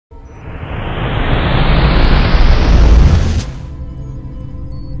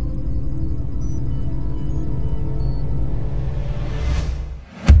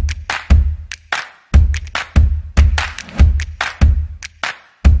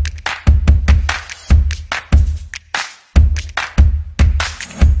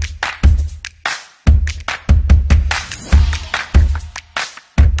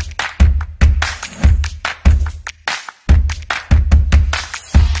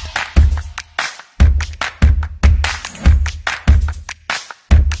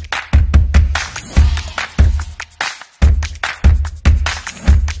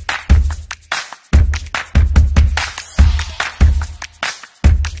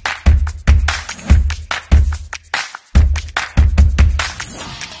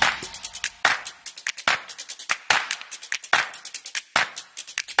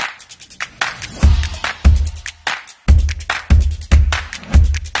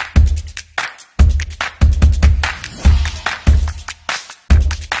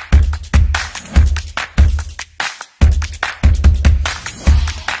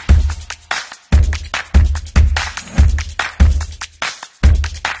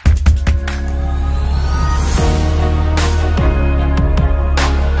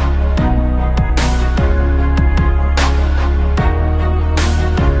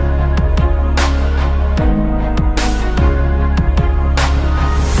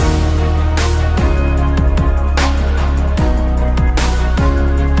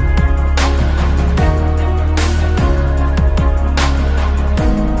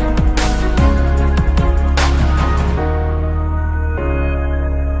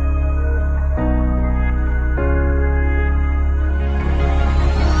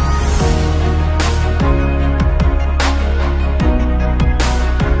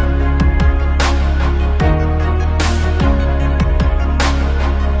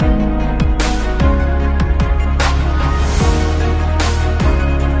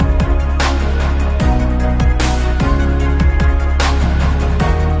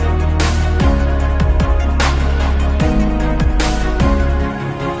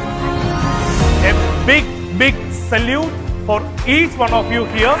big, big salute for each one of you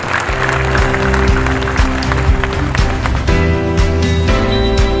here.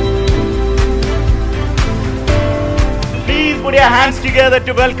 Please put your hands together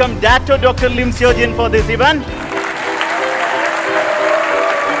to welcome Dr. Lim Siow Jin for this event.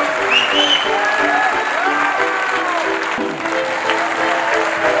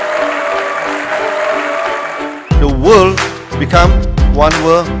 The world become one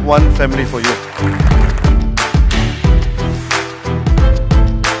world, one family for you.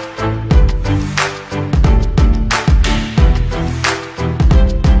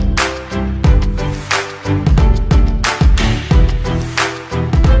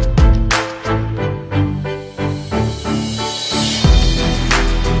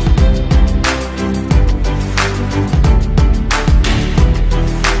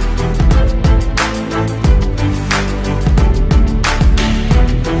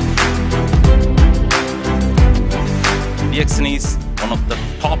 DXN is one of the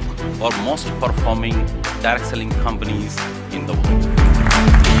top or most performing direct selling companies in the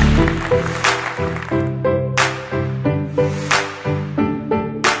world.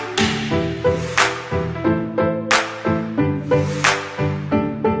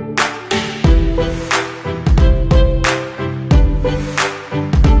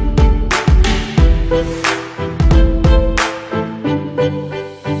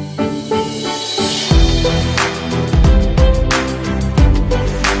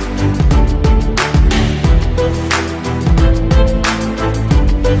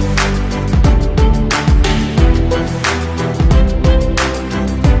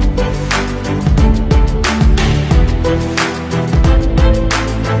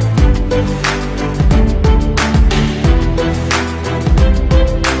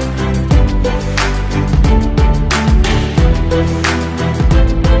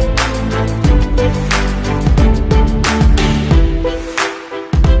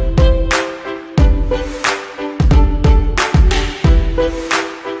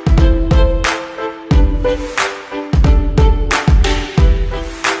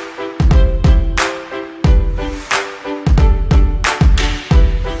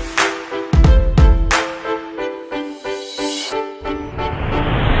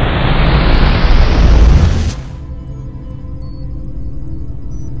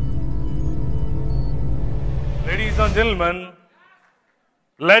 Ladies and gentlemen,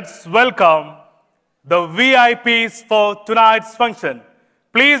 let's welcome the VIPs for tonight's function.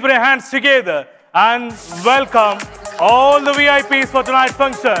 Please put your hands together and welcome all the VIPs for tonight's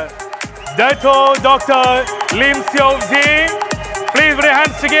function. Dr. Lim Siow Jin, please put your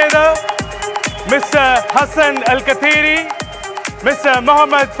hands together. Mr. Hassan Al-Kathiri, Mr.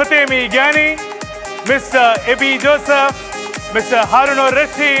 Mohammad Fatemi Ghani, Mr. Ebi Joseph, Mr. Harun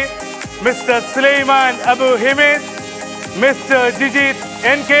Rashid, Mr. Suleiman Abu Himid, Mr. Jijit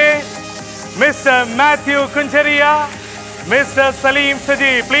NK, Mr. Matthew Kuncharia, Mr. Salim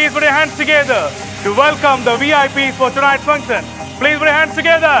Saji. Please put your hands together to welcome the VIPs for tonight's function. Please put your hands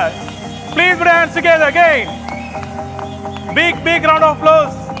together. Please put your hands together again. Big, big round of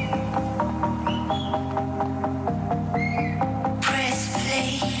applause. Press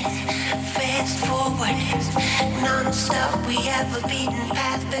play, fast forward, non-stop. We have a beaten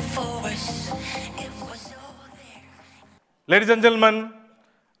path before us. It was all there. Ladies and gentlemen,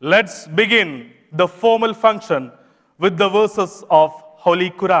 let's begin the formal function with the verses of Holy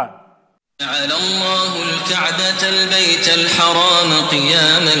Quran. جعل الله الكعبة البيت الحرام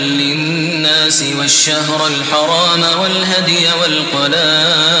قياما للناس والشهر الحرام والهدي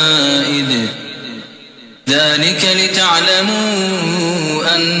والقلائد ذلك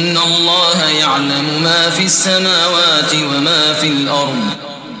لتعلموا أن الله يعلم ما في السماوات وما في الأرض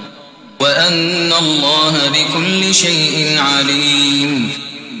وأن الله بكل شيء عليم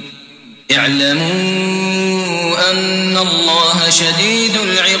اعلموا أن الله شديد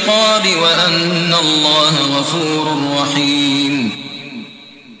العقاب وأن الله غفور رحيم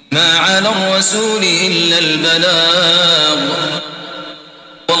ما على الرسول إلا البلاغ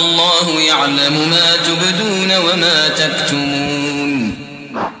والله يعلم ما تبدون وما تكتمون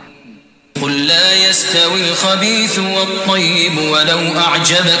قل لا يستوي الخبيث والطيب ولو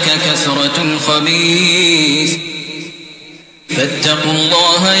أعجبك كثرة الخبيث فاتقوا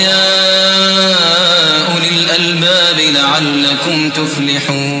الله يا أولي الألباب لعلكم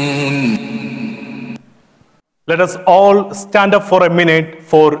تفلحون. Let us all stand up for a minute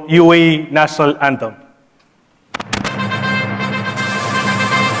for UAE National Anthem.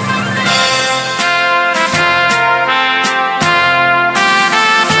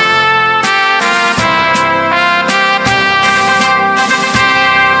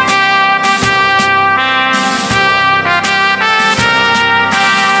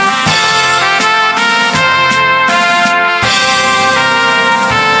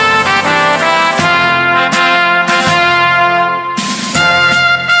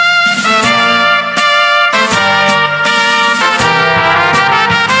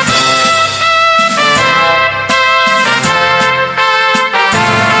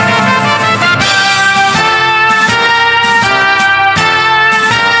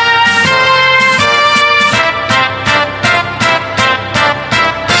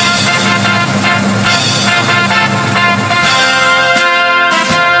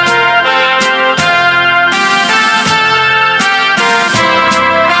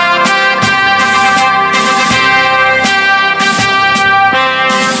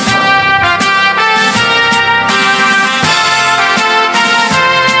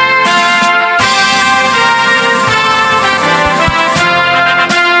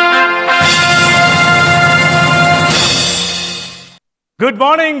 Good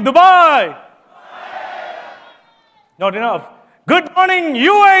morning, Dubai. Not enough. Good morning,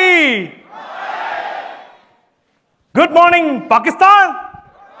 UAE. Good morning, Pakistan.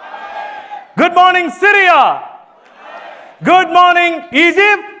 Good morning, Syria. Good morning,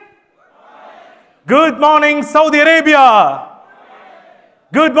 Egypt. Good morning, Saudi Arabia.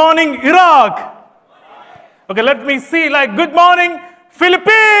 Good morning, Iraq. Okay, let me see, like, good morning,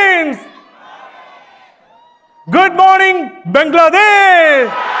 Philippines. Good morning,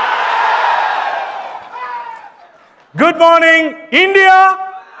 Bangladesh. Good morning, India.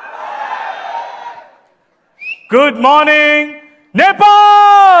 Good morning,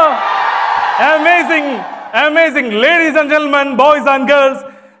 Nepal. Amazing, amazing. Ladies and gentlemen, boys and girls,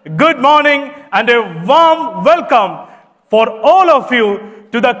 good morning and a warm welcome for all of you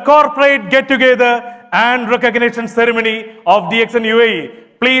to the corporate get-together and recognition ceremony of DXN UAE.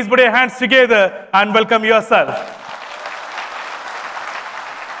 Please put your hands together and welcome yourself.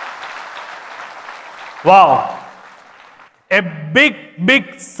 Wow. A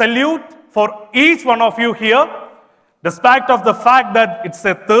big salute for each one of you here, despite of the fact that it's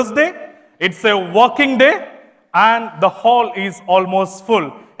a Thursday, it's a working day, and the hall is almost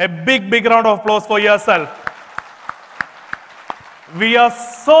full. A big round of applause for yourself. We are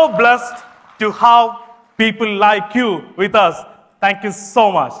so blessed to have people like you with us. Thank you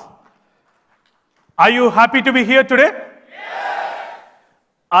so much. Are you happy to be here today? Yes.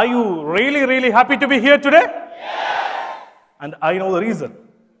 Are you really happy to be here today? Yes. And I know the reason.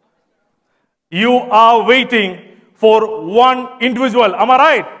 You are waiting for one individual. Am I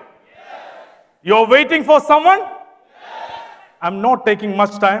right? Yes. You're waiting for someone? Yes. I'm not taking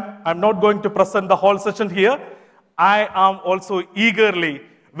much time. I'm not going to present the whole session here. I am also eagerly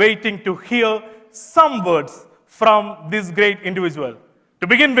waiting to hear some words from this great individual. To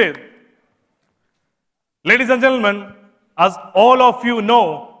begin with, ladies and gentlemen, as all of you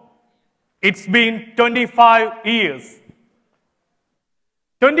know, it's been 25 years.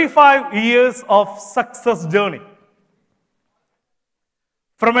 25 years of success journey.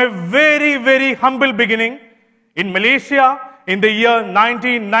 From a very humble beginning in Malaysia in the year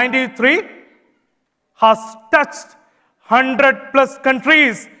 1993, has touched 100+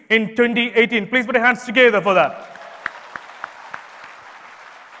 countries in 2018. Please put your hands together for that.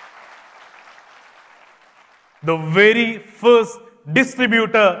 The very first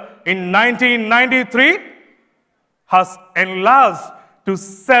distributor in 1993 has enlarged to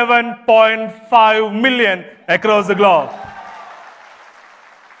 7.5 million across the globe.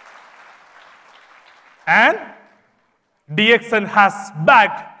 And DXN has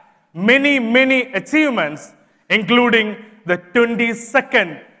backed many achievements, including the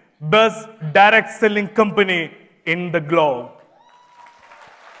 22nd best direct selling company in the globe.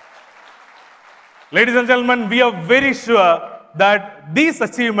 Ladies and gentlemen, we are very sure that these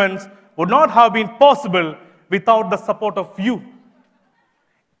achievements would not have been possible without the support of you.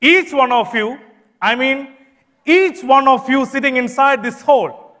 Each one of you, each one of you sitting inside this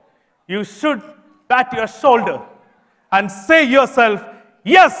hall, you should pat your shoulder and say yourself,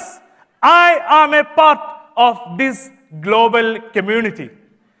 yes, I am a part of this global community.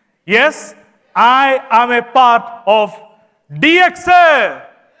 Yes, I am a part of DXN.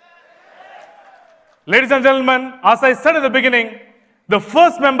 Ladies and gentlemen, as I said at the beginning, the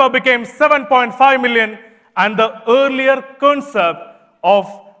first member became 7.5 million, and the earlier concept of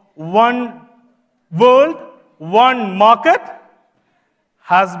one world, one market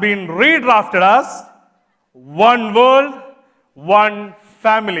has been redrafted as one world, one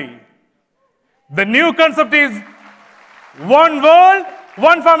family. The new concept is one world,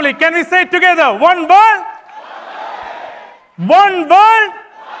 one family. Can we say it together? One world, one world,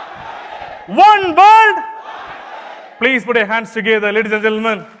 one world. Please put your hands together, ladies and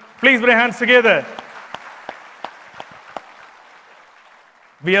gentlemen. Please put your hands together.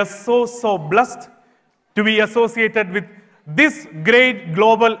 We are so blessed to be associated with this great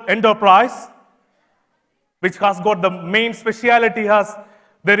global enterprise, which has got the main speciality as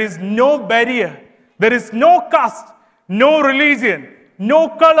there is no barrier, there is no caste, no religion, no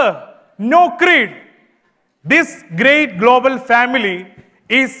color, no creed. This great global family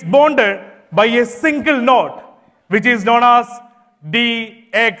is bonded by a single node, which is known as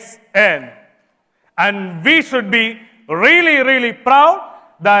DXN. And we should be really proud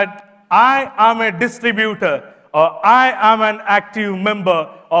that I am a distributor, or I am an active member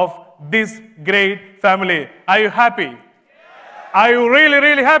of this great family. Are you happy? Yes. Are you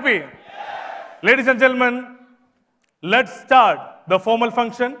really happy? Yes. Ladies and gentlemen, let's start the formal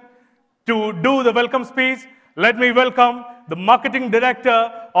function. To do the welcome speech, let me welcome the Marketing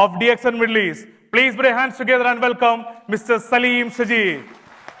Director of DXN Middle East. Please put your hands together and welcome Mr. Lim Siow Jin.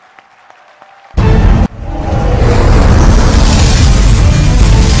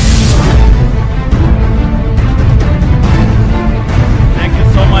 Thank you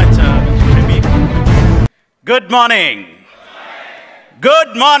so much, Mr. Shami. Good morning.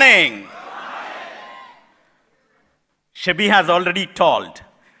 Good morning. Shabi has already told.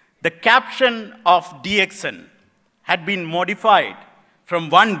 The caption of DXN had been modified from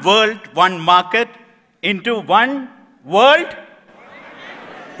one world, one market into one world,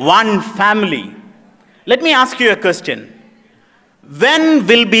 one family. Let me ask you a question. When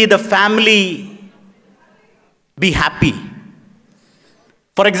will be the family be happy?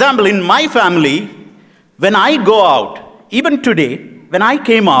 For example, in my family, when I go out, even today, when I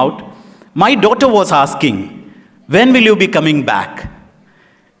came out, my daughter was asking, when will you be coming back?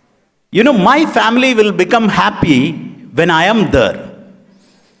 You know, my family will become happy when I am there.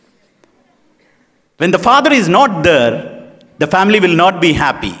 When the father is not there, the family will not be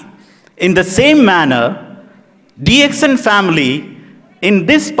happy. In the same manner, DXN family in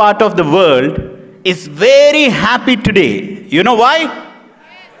this part of the world is very happy today. You know why?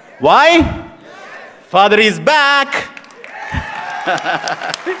 Why? Father is back.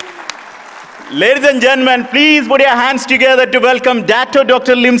 Ladies and gentlemen, please put your hands together to welcome Dr.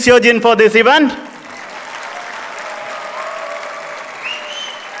 Lim Siow Jin for this event.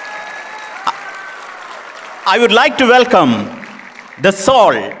 I would like to welcome the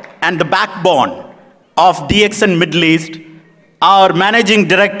soul and the backbone of DXN Middle East, our Managing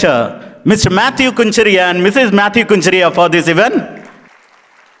Director, Mr. Matthew Kuncharia and Mrs. Matthew Kuncharia for this event.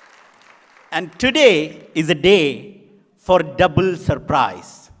 And today is a day for double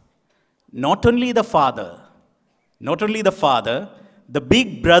surprise. Not only the father, the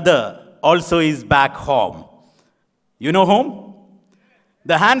big brother also is back home. You know whom?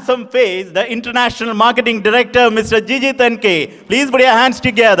 The handsome face, the International Marketing Director, Mr. Jijit NK. Please put your hands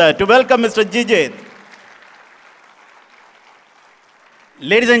together to welcome Mr. Jijit.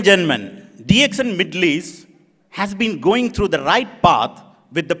 Ladies and gentlemen, DXN Middle East has been going through the right path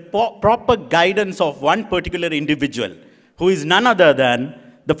with the proper guidance of one particular individual, who is none other than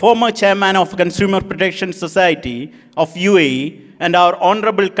the former chairman of Consumer Protection Society of UAE and our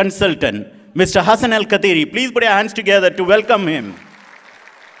honorable consultant, Mr. Hassan Al-Khateeri. Please put your hands together to welcome him.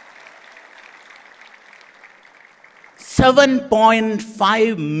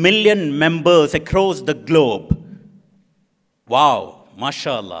 7.5 million members across the globe. Wow,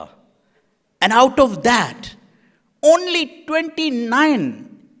 mashallah. And out of that, only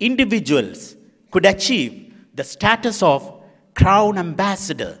 29 individuals could achieve the status of Crown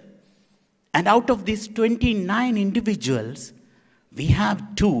Ambassador. And out of these 29 individuals, we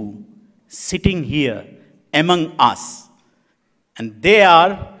have 2 sitting here among us. And they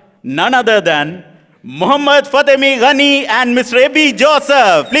are none other than Muhammad Fatemi Ghani and Mr. Abi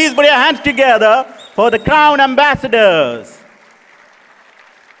Joseph. Please put your hands together for the Crown Ambassadors.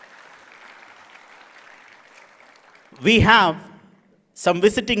 We have some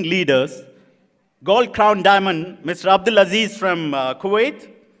visiting leaders. Gold Crown Diamond, Mr. Abdul Aziz from Kuwait.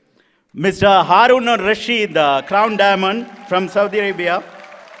 Mr. Harun al-Rashid, Crown Diamond from Saudi Arabia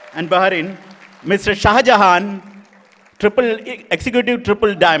and Bahrain. Mr. Shah Jahan, Executive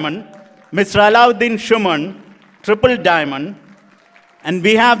Triple Diamond. Mr. Alauddin Shuman, Triple Diamond. And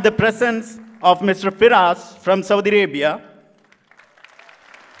we have the presence of Mr. Firas from Saudi Arabia.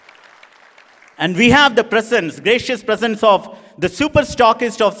 And we have the presence, gracious presence of the super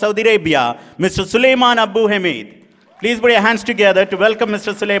stockist of Saudi Arabia, Mr. Sulaiman Abu Hamid. Please put your hands together to welcome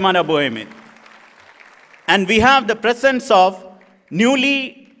Mr. Sulaiman Abu Hamid. And we have the presence of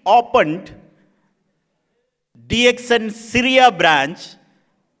newly opened DXN Syria branch,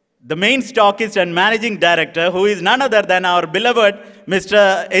 the main stockist and managing director, who is none other than our beloved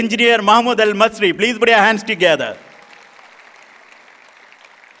Mr. Engineer Mahmoud Al-Masri. Please put your hands together.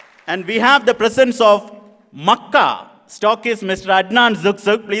 And we have the presence of Makkah stockist, Mr. Adnan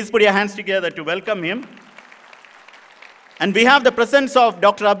Zuksuk. Please put your hands together to welcome him. And we have the presence of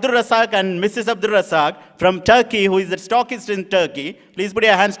Dr. Abdul Razak and Mrs. Abdul Razak from Turkey, who is the stockist in Turkey. Please put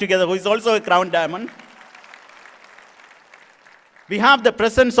your hands together, who is also a Crown Diamond. We have the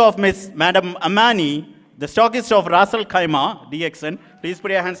presence of Madam Amani, the stockist of Ras Al Khaimah, DXN. Please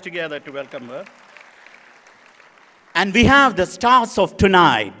put your hands together to welcome her. And we have the stars of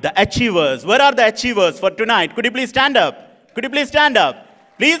tonight, the achievers. Where are the achievers for tonight? Could you please stand up? Could you please stand up?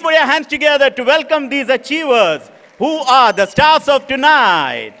 Please put your hands together to welcome these achievers, who are the stars of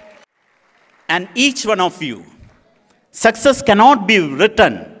tonight. And each one of you, success cannot be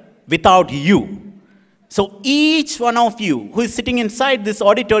written without you. So each one of you who is sitting inside this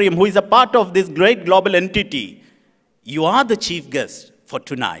auditorium, who is a part of this great global entity, you are the chief guest for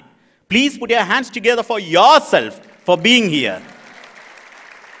tonight. Please put your hands together for yourself for being here.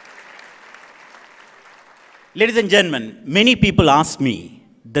 Ladies and gentlemen, many people ask me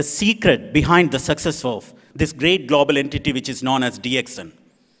the secret behind the success of this great global entity which is known as DXN.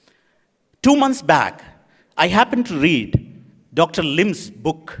 2 months back, I happened to read Dr. Lim's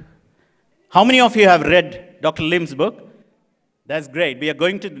book. How many of you have read Dr. Lim's book? That's great. We are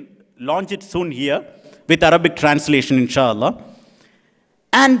going to launch it soon here with Arabic translation, inshallah.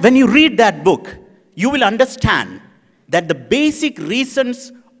 And when you read that book, you will understand that the basic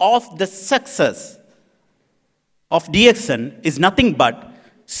reasons of the success of DXN is nothing but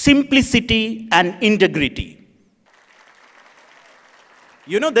simplicity and integrity.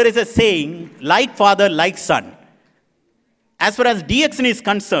 You know, there is a saying, like father, like son. As far as DXN is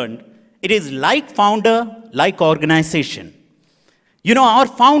concerned, it is like founder, like organization. You know, our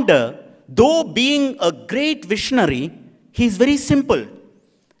founder, though being a great visionary, he is very simple.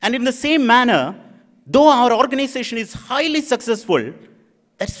 And in the same manner, though our organization is highly successful,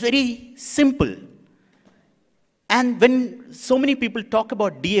 that's very simple. And when so many people talk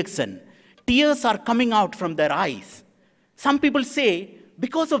about DXN, tears are coming out from their eyes. Some people say,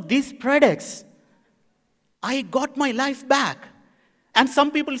 because of these products, I got my life back. And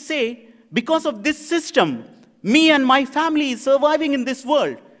some people say, because of this system, me and my family is surviving in this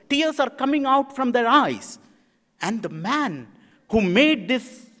world. Tears are coming out from their eyes. And the man who made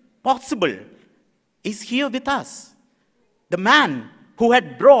this possible is here with us. The man who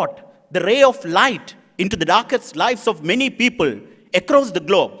had brought the ray of light into the darkest lives of many people across the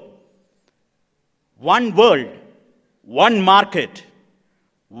globe. One world, one market,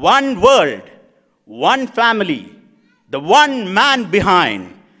 one world, one family, the one man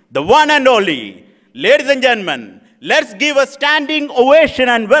behind, the one and only. Ladies and gentlemen, let's give a standing ovation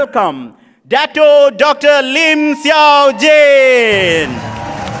and welcome Dr. Lim Siow Jin.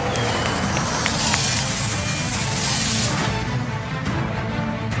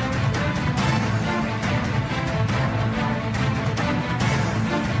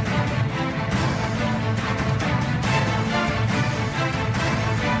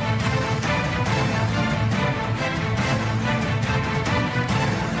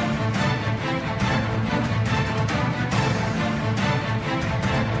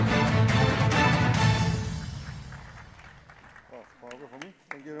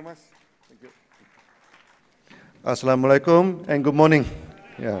 Thank you very much. Thank you. Assalamualaikum and good morning.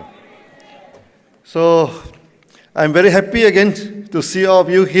 Yeah. So I'm very happy again to see all of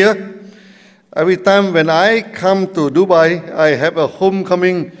you here. Every time when I come to Dubai, I have a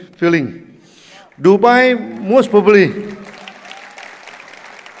homecoming feeling. Dubai most probably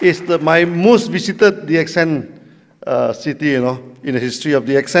is my most visited DXN city, in the history of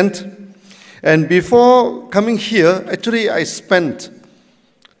DXN. And before coming here, actually I spent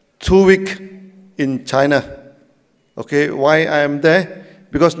 2 weeks in China. Okay, why I am there?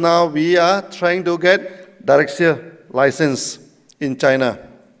 Because now we are trying to get direct sale license in China.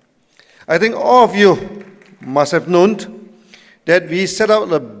 I think all of you must have known that we set up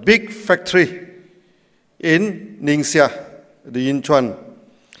a big factory in Ningxia, the Yinchuan.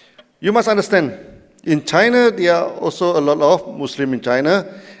 You must understand, in China, there are also a lot of Muslims in China,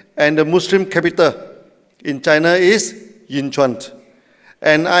 and the Muslim capital in China is Yinchuan.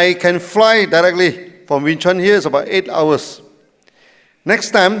 And I can fly directly from Yinchuan here, it's about 8 hours.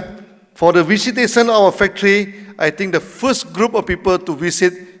 Next time, for the visitation of our factory, I think the first group of people to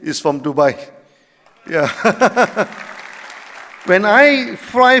visit is from Dubai. Yeah. When I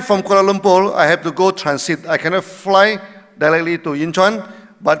fly from Kuala Lumpur, I have to go transit. I cannot fly directly to Yinchuan,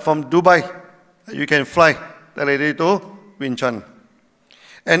 but from Dubai, you can fly directly to Yinchuan.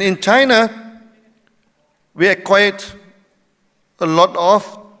 And in China, we acquired a lot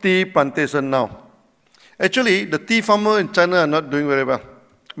of tea plantation now. Actually, the tea farmers in China are not doing very well.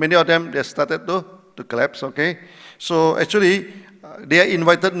 Many of them, they started to collapse, okay? So actually, they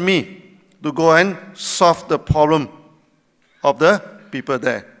invited me to go and solve the problem of the people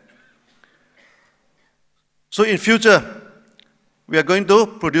there. So in future, we are going to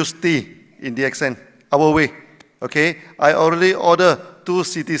produce tea in DXN, our way, okay? I already ordered 2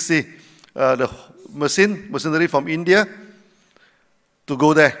 CTC, the machinery from India, to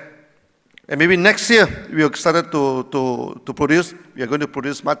go there. And maybe next year, we will start to produce. We are going to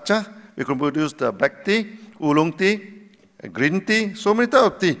produce matcha. We can produce the black tea, oolong tea, green tea, so many types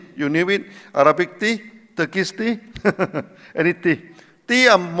of tea. You name it, Arabic tea, Turkish tea, any tea. Tea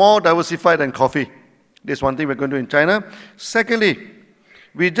are more diversified than coffee. This is one thing we're going to do in China. Secondly,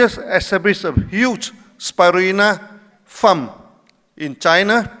 we just established a huge spirulina farm in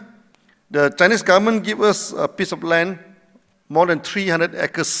China. The Chinese government give us a piece of land, more than 300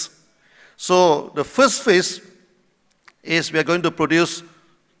 acres. So the first phase is we are going to produce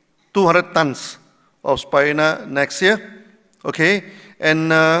 200 tons of spirulina next year, okay?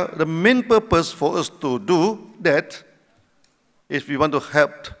 And the main purpose for us to do that is we want to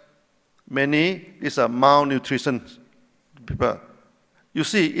help many, these are malnutrition people. You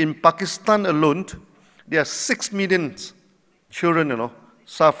see, in Pakistan alone, there are 6 million children,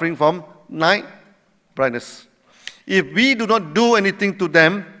 suffering from night blindness. If we do not do anything to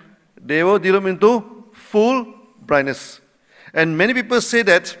them, they will develop into full blindness. And many people say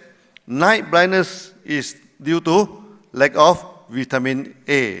that night blindness is due to lack of vitamin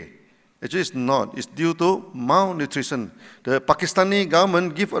A. Actually, it's not. It's due to malnutrition. The Pakistani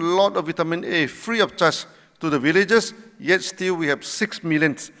government give a lot of vitamin A free of charge to the villages, yet still we have 6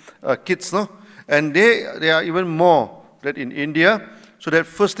 million kids, no? And they are even more than in India. So that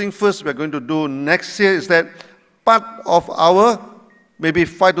first thing first we're going to do next year is that part of our, maybe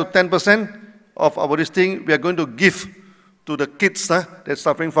 5 to 10% of our this thing, we are going to give to the kids that are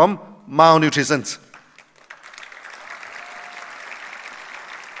suffering from malnutrition.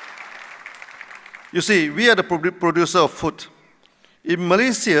 You see, we are the producer of food. In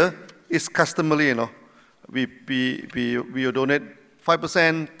Malaysia, it's customary, we donate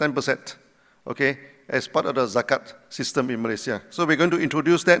 5%, 10%, okay, as part of the zakat system in Malaysia. So we're going to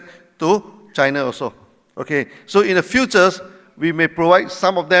introduce that to China also, okay. So in the future, we may provide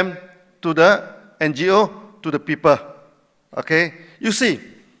some of them to the NGO, to the people, okay. You see,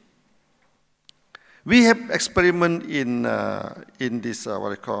 we have experiment in this,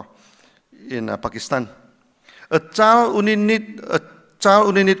 in Pakistan. A child only need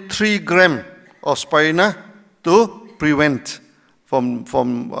 3 grams of spirulina to prevent from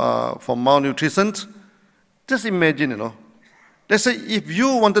malnutrition. Just imagine, let's say if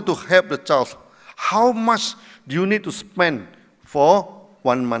you wanted to help the child, how much do you need to spend for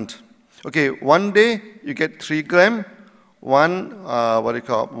 1 month? Okay, one day you get 3 grams, one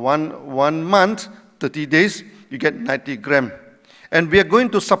month, 30 days, you get 90 grams. And we are going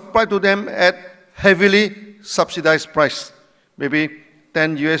to supply to them at heavily subsidized price, maybe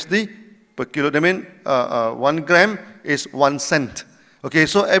 10 USD per kilo. That means 1 gram is 1 cent. Okay,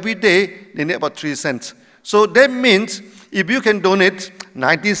 so every day they need about 3 cents. So that means if you can donate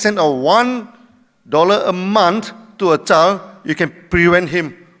 90 cents or $1 a month to a child, you can prevent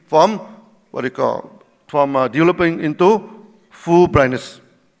him from developing into full blindness.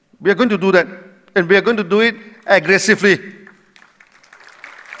 We are going to do that, and we are going to do it aggressively.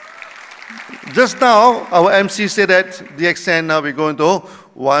 Just now, our MC said that DXN now we're going to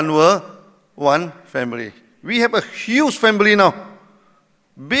one world, one family. We have a huge family now,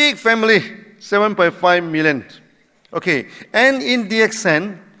 big family, 7.5 million. Okay, and in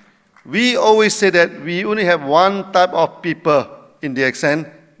DXN, we always say that we only have one type of people in DXN,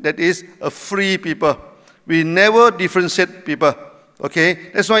 that is a free people. We never differentiate people.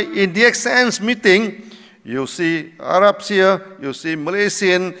 Okay, that's why in DXN's meeting, you see Arabs here, you see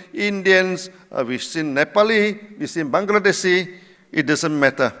Malaysian, Indians, we see Nepali, we see Bangladeshi, it doesn't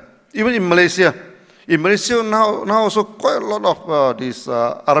matter. Even in Malaysia now also quite a lot of these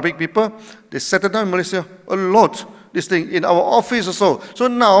Arabic people, they settled down in Malaysia, a lot, this thing, in our office also. So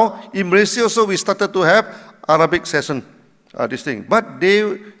now, in Malaysia also, we started to have Arabic session, this thing. But they,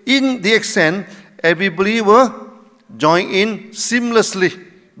 in DXN, everybody will join in seamlessly,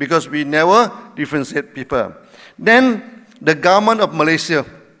 because we never differentiate people. Then, the government of Malaysia,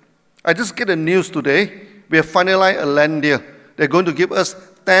 I just get the news today, we have finalized a land deal. They're going to give us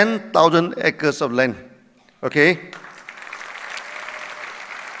 10,000 acres of land, okay?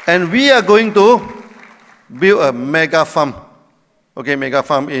 And we are going to build a mega farm, okay, mega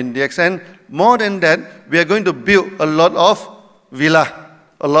farm in DXN. More than that, we are going to build a lot of villa,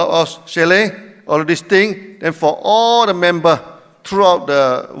 a lot of chalet, all of these things, and for all the members throughout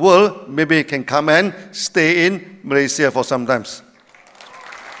the world, maybe can come and stay in Malaysia for some times.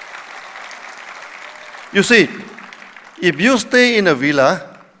 You see, if you stay in a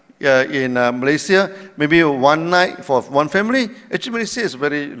villa in Malaysia, maybe one night for one family, actually Malaysia is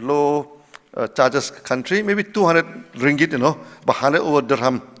very low charges country, maybe 200 ringgit, about 100 over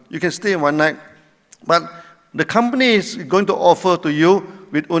dirham. You can stay one night. But the company is going to offer to you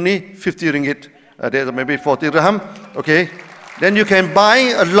with only 50 ringgit. There's maybe 40 dirham, okay? Then you can buy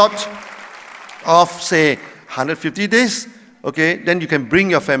a lot of, say, 150 days, okay? Then you can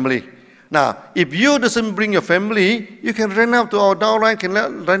bring your family. Now, if you doesn't bring your family, you can rent out to our downline, can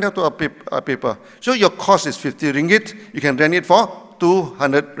rent out to our people. So your cost is 50 ringgit. You can rent it for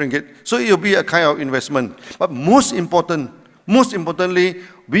 200 ringgit. So it will be a kind of investment. But most importantly,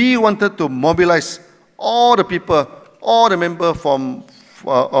 we wanted to mobilize all the people, all the members from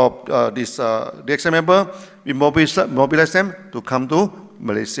this DXN member. We mobilize them to come to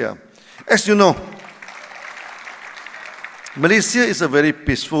Malaysia. As you know, Malaysia is a very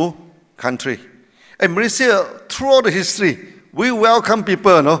peaceful country. And Malaysia, throughout the history, we welcome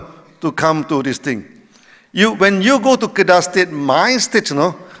people to come to this thing. When you go to Kedah State, my state,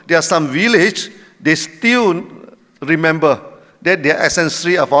 there are some village, they still remember that their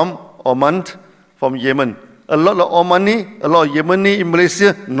ancestry are from Oman, from Yemen. A lot of Omani, a lot of Yemeni in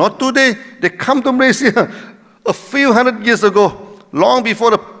Malaysia, not today, they come to Malaysia a few hundred years ago, long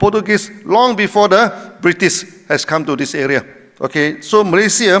before the Portuguese, long before the British has come to this area. Okay, so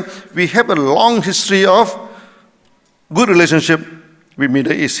Malaysia, we have a long history of good relationship with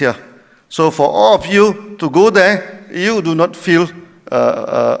Middle East here. So for all of you to go there, you do not feel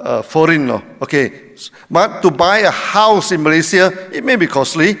foreign, no? Okay. But to buy a house in Malaysia, it may be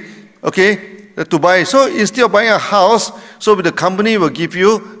costly, okay, to buy. So instead of buying a house, so the company will give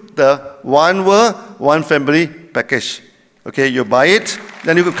you the one world, one family package. Okay, you buy it,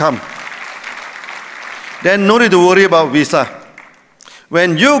 then you can come. Then no need to worry about visa.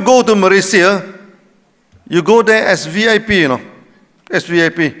 When you go to Malaysia, you go there as VIP, as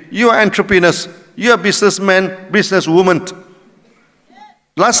VIP. You are entrepreneurs, you are businessmen, businesswomen.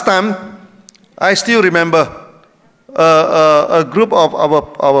 Last time, I still remember a group of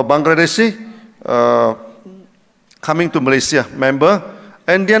our Bangladeshi coming to Malaysia, member,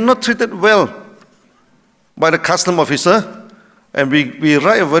 and they are not treated well by the custom officer, and we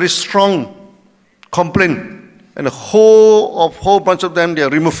write a very strong complaint, and a whole bunch of them, they are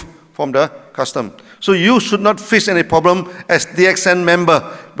removed from the custom. So you should not face any problem as DXN member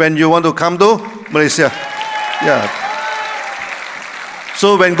when you want to come to Malaysia. Yeah.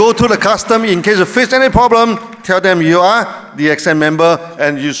 So when go to the custom, in case you face any problem, tell them you are DXN member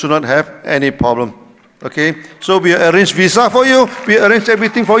and you should not have any problem. Okay? So we arrange visa for you, we arrange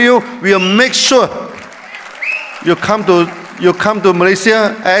everything for you, we will make sure you come to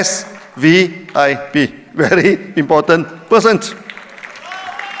Malaysia as VIP. Very important person.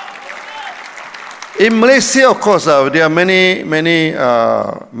 In Malaysia, of course, there are many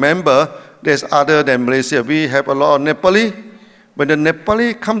members. There's other than Malaysia. We have a lot of Nepali. When the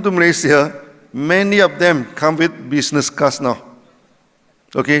Nepali come to Malaysia, many of them come with business class now.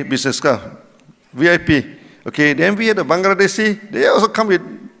 Okay, business class, VIP. Okay, then we have the Bangladeshi. They also come with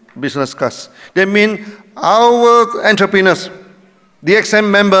business class. That means our entrepreneurs, DXN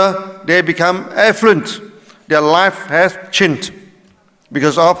member, they become affluent. Their life has changed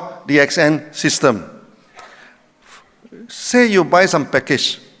because of the DXN system. Say you buy some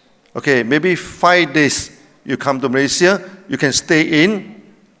package, okay, maybe 5 days you come to Malaysia, you can stay in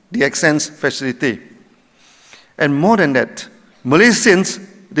the DXN's facility. And more than that, Malaysians,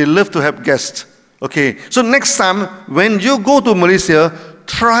 they love to have guests. Okay, so next time when you go to Malaysia,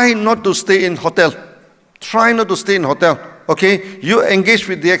 try not to stay in hotel. Try not to stay in hotel. Okay, you engage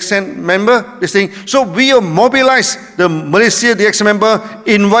with the DXN member, this thing. So we will mobilize the Malaysia DXN member,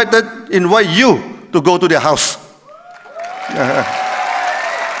 invite you to go to their house.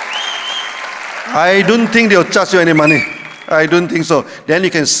 I don't think they'll charge you any money. I don't think so. Then you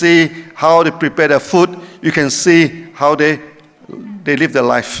can see how they prepare their food. You can see how they live their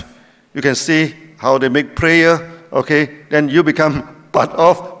life. You can see how they make prayer. Okay, then you become part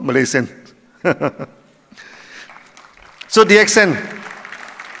of Malaysian. So DXN,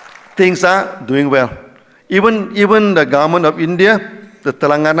 things are doing well. Even the government of India, the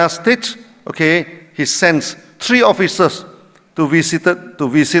Telangana state, okay, he sends 3 officers to visit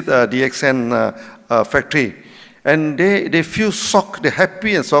the DXN factory. And they feel shocked, they're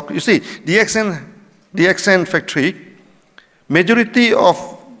happy and shocked. You see, DXN factory, majority of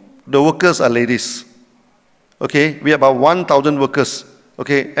the workers are ladies. Okay, we have about 1,000 workers.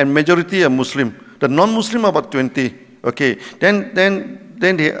 Okay, and majority are Muslim. The non-Muslim are about 20. Okay, then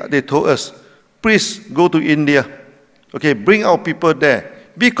they told us, please go to India. Okay, bring our people there.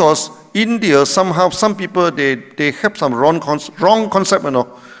 Because India, somehow, some people, they have some wrong concept,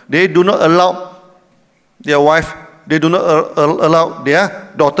 They do not allow their wife, they do not allow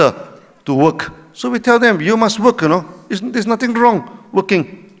their daughter to work. So we tell them, you must work, There's nothing wrong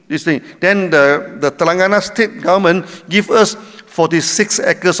working this thing. Then the Telangana state government give us 46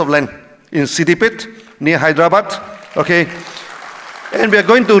 acres of land in Siddipet, near Hyderabad. Okay, and we are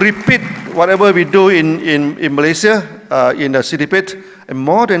going to repeat whatever we do in Malaysia, in the Siddipet. And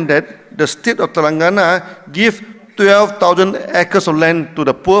more than that, the state of Telangana give 12,000 acres of land to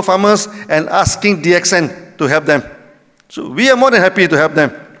the poor farmers and asking DXN to help them So we are more than happy to help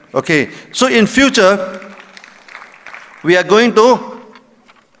them. Okay. So in future, we are going to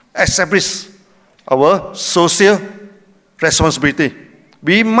establish our social responsibility.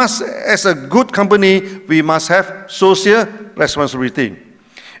 We must, as a good company, we must have social responsibility.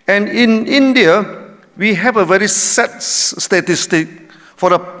 And in India, we have a very sad statistic. For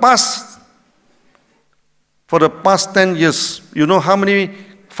the past 10 years, you know how many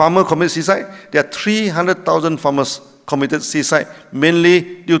farmers commit suicide? There are 300,000 farmers committed suicide,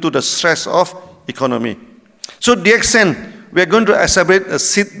 mainly due to the stress of economy. So DXN, we are going to establish a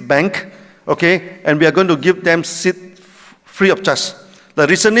seed bank, okay, and we are going to give them seed free of charge.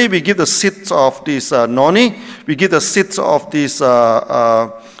 Recently, we give the seeds of this noni, we give the seeds of this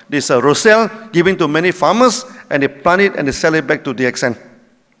roselle, giving to many farmers, and they plant it and they sell it back to DXN.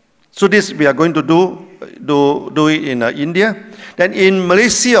 So this we are going to do it in India. Then in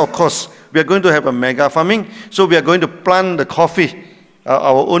Malaysia, of course, we are going to have a mega farming. So we are going to plant the coffee,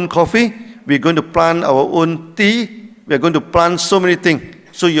 our own coffee. We are going to plant our own tea. We are going to plant so many things.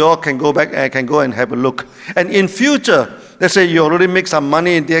 So you all can go back and can go and have a look. And in future, let's say you already make some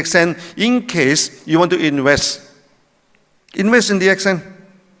money in DXN, in case you want to invest. Invest in DXN.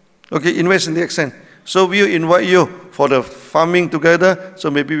 Okay, invest in DXN. So we'll invite you for the farming together.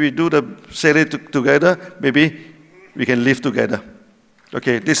 So maybe we do the sale together. Maybe we can live together.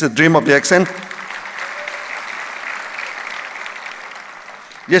 Okay, this is the dream of DXN.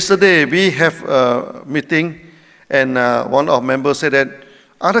 Yesterday we have a meeting, and one of our members said that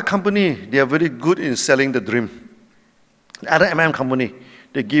other company, they are very good in selling the dream. Other MM company,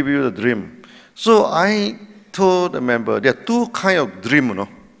 they give you the dream. So I told the member, there are two kinds of dream, you know.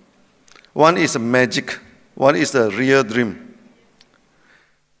 One is a magic, one is the real dream.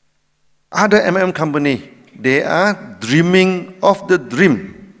 Other MM company, they are dreaming of the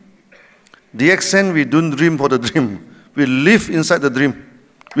dream. DXN, we don't dream for the dream. We live inside the dream.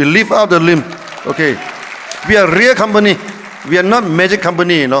 We live out the dream. Okay. We are a real company. We are not magic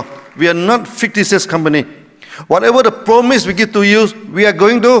company, you know. We are not fictitious company. Whatever the promise we give to you, we are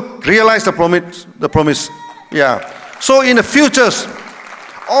going to realize the promise. Yeah. So in the futures,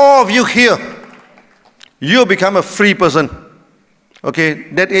 all of you here, you become a free person. Okay,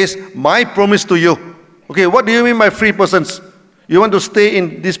 that is my promise to you. Okay, what do you mean by free persons? You want to stay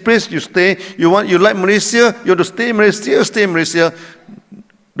in this place, you stay. You like Malaysia, you want to stay in Malaysia, stay in Malaysia.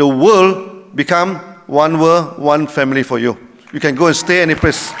 The world become one world, one family for you. You can go and stay any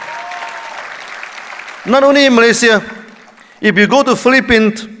place. Not only in Malaysia, if you go to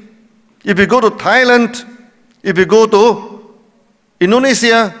Philippines, if you go to Thailand, if you go to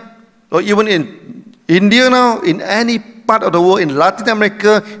Indonesia, or even in India now, in any part of the world, in Latin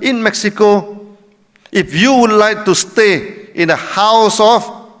America, in Mexico, if you would like to stay in the house of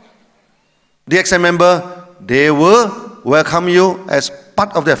the DXN member, they will welcome you as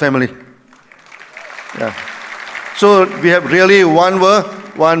part of their family. Yeah. So we have really one world,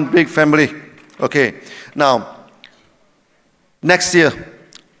 one big family. Okay. Now, next year,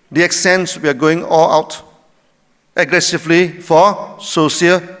 DXN, we are going all out aggressively for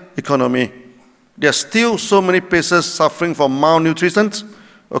social economy. There are still so many places suffering from malnutrition.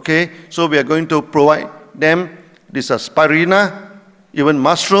 Okay, so we are going to provide them this spirulina, even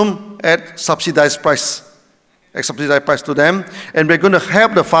mushroom at subsidized price to them, and we're going to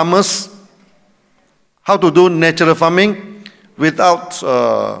help the farmers how to do natural farming without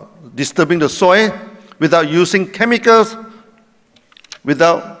disturbing the soil, without using chemicals,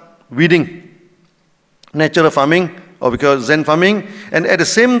 without weeding. Natural farming, or because Zen farming, and at the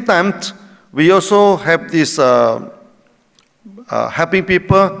same time, we also have this helping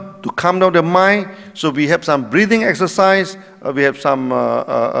people to calm down their mind. So we have some breathing exercise, we have some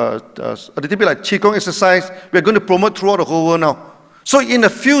a little bit like Qigong exercise. We are going to promote throughout the whole world now. So in the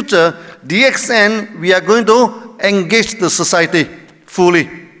future, DXN, we are going to engage the society fully.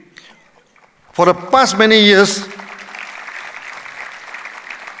 For the past many years,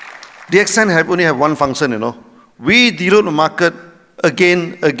 DXN only have one function, you know. We develop the market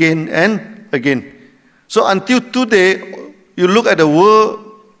again, and again. So until today, you look at the world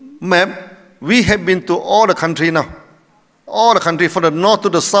map, we have been to all the country now. All the country, from the north to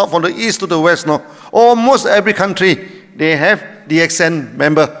the south, from the east to the west now. Almost every country, they have DXN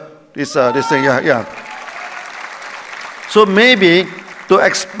member. This thing, yeah. So maybe to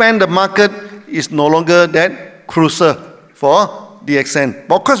expand the market is no longer that crucial for DXN.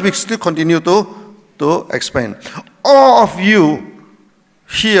 But of course, we still continue to expand. All of you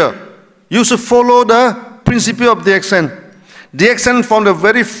here, you should follow the principle of DXN. DXN, from the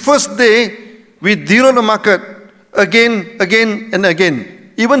very first day, we develop the market again, and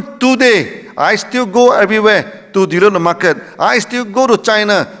again. Even today, I still go everywhere. to develop the market. I still go to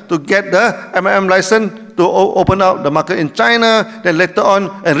China to get the MIM license to open up the market in China. Then later on,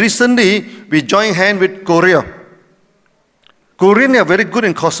 and recently, we joined hand with Korea. Koreans are very good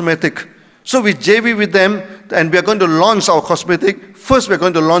in cosmetic. So we JV with them, and we are going to launch our cosmetic. First, we are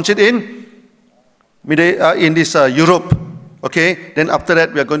going to launch it in Europe. Okay? Then after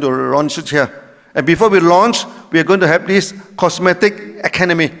that, we are going to launch it here. And before we launch, we are going to have this cosmetic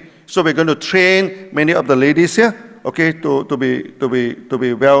academy. So we're going to train many of the ladies here, okay, to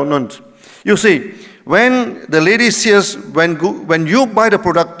be well known. You see, when the ladies here, when you buy the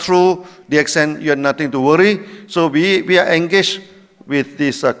product through DXN, you have nothing to worry. So we are engaged with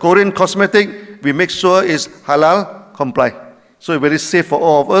this Korean cosmetic. We make sure it's halal comply. So it's very safe for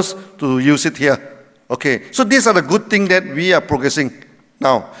all of us to use it here. Okay, so these are the good things that we are progressing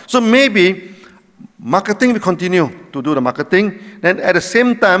now. So maybe marketing, we continue to do the marketing. Then at the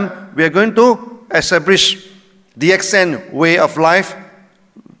same time, we are going to establish DXN way of life.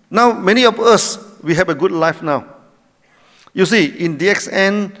 Now, many of us, we have a good life now. You see, in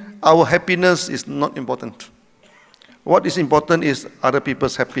DXN, our happiness is not important. What is important is other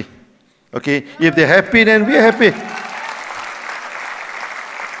people's happy. Okay, if they're happy, then we are happy.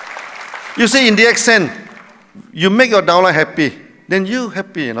 You see, in DXN, you make your downline happy, then you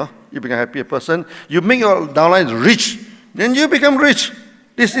happy, you know. You become a happy person. You make your downline rich, then you become rich.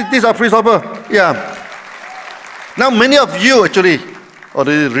 This is our principle. Yeah. Now, many of you actually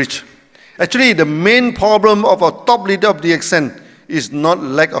already rich. Actually, the main problem of our top leader of DXN is not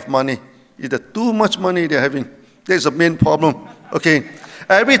lack of money. It's the too much money they're having. That's the main problem. Okay.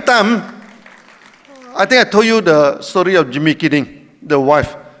 Every time, I think I told you the story of Jimmy Kidding, the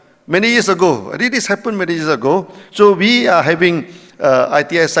wife. Many years ago, I think this happened many years ago. So we are having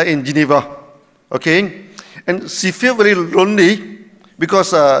ITSI in Geneva, okay? And she feels very lonely because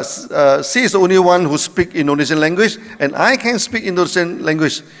she is the only one who speaks Indonesian language, and I can speak Indonesian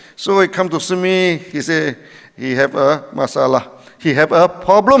language. So he come to see me, he say, he have a masalah. He have a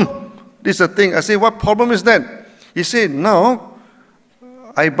problem. This is the thing. I say, what problem is that? He said, now,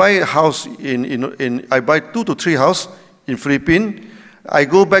 I buy a house I buy 2 to 3 houses in Philippines. I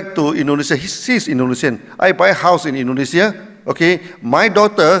go back to Indonesia. She's Indonesian. I buy a house in Indonesia. Okay, my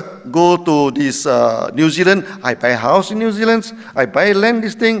daughter go to this New Zealand. I buy a house in New Zealand. I buy land,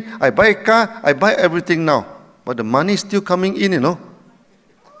 this thing. I buy a car. I buy everything now. But the money is still coming in, you know.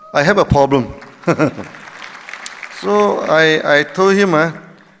 I have a problem. So I told him,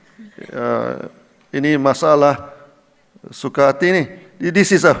 ini masalah suka hati ni.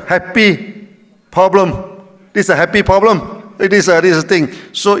 This is a happy problem. This is a happy problem. This is a thing.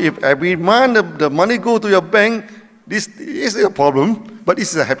 So if every month the money go to your bank, this is a problem, but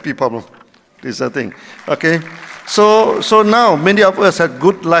this is a happy problem. This is a thing. Okay. So now many of us have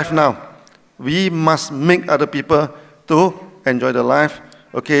good life now. We must make other people to enjoy the life.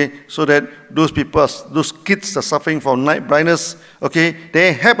 Okay, so that those people, those kids are suffering from night blindness. Okay,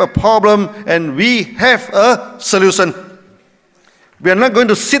 they have a problem, and we have a solution. We are not going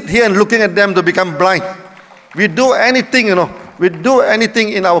to sit here and looking at them to become blind. We do anything, you know. We do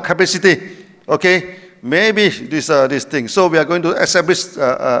anything in our capacity. Okay, maybe this thing. So we are going to establish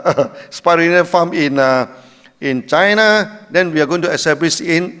spirulina farm in China. Then we are going to establish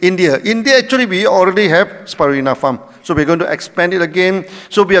in India. India, actually, we already have spirulina farm. So we're going to expand it again.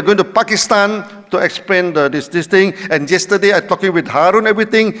 So we are going to Pakistan to expand this thing. And yesterday I talking with Harun,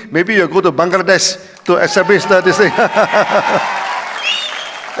 everything. Maybe you go to Bangladesh to establish this thing.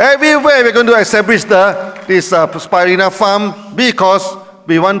 Everywhere we're going to establish this spirulina farm because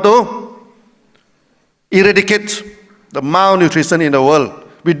we want to eradicate the malnutrition in the world.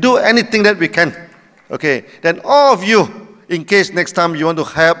 We do anything that we can. Okay. Then all of you, in case next time you want to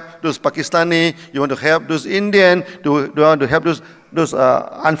help those Pakistani, you want to help those Indian, you want to help those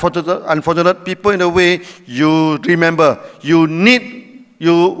unfortunate people in the way, you remember, you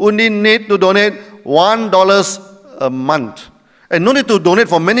only need to donate $1 a month. And no need to donate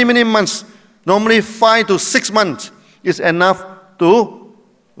for many, many months. Normally 5 to 6 months is enough to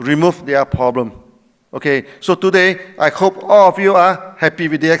remove their problem. Okay, so today I hope all of you are happy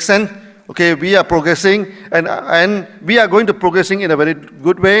with DXN. Okay, we are progressing, and we are going to progressing in a very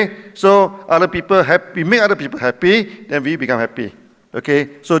good way. So other people happy, we make other people happy, then we become happy.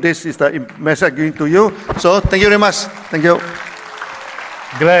 Okay, so this is the message going to you. So thank you very much. Thank you.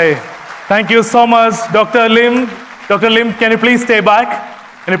 Great. Thank you so much, Dr. Lim. Dr. Lim, can you please stay back?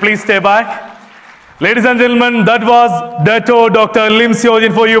 Can you please stay back? Ladies and gentlemen, that was Dr. Lim Siow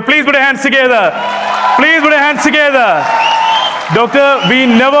Jin for you. Please put your hands together. Please put your hands together. Doctor, we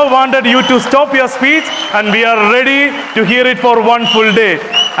never wanted you to stop your speech, and we are ready to hear it for one full day.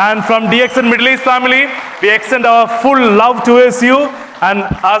 And from DXN Middle East family, we extend our full love towards you. And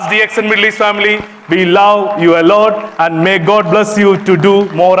as DXN Middle East family, we love you a lot. And may God bless you to do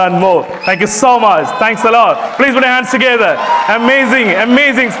more and more. Thank you so much. Thanks a lot. Please put your hands together. Amazing,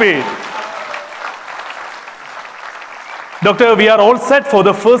 amazing speech. Doctor, we are all set for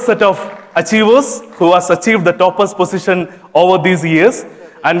the first set of achievers who has achieved the toppers position over these years.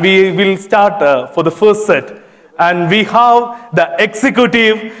 And we will start for the first set. And we have the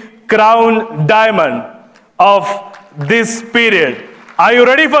executive crown diamond of this period. Are you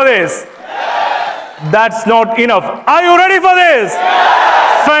ready for this? Yes. That's not enough. Are you ready for this?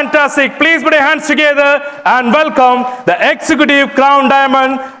 Yes. Fantastic. Please put your hands together and welcome the executive crown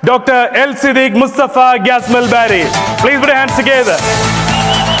diamond, Dr. L. Siddiq Mustafa Gasmal Bari. Please put your hands together.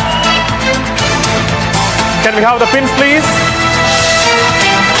 Can we have the pins, please?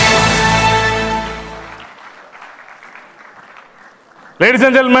 Ladies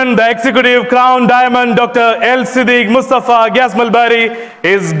and gentlemen, the executive crown diamond, Dr. L. Siddiq Mustafa Gasmal Bari,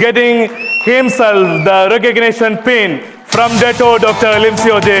 is getting himself the recognition pin from Dr. Lim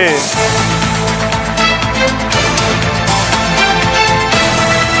Siow Jin.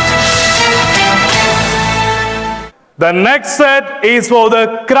 The next set is for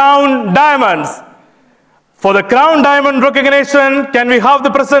the crown diamonds. For the crown diamond recognition, can we have the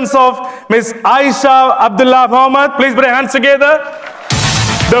presence of Ms. Aisha Abdullah Muhammad? Please put your hands together.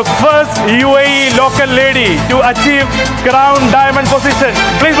 The first UAE local lady to achieve crown diamond position.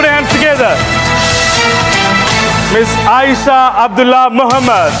 Please put your hands together. Ms. Aisha Abdullah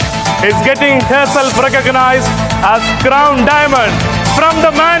Muhammad is getting herself recognized as crown diamond from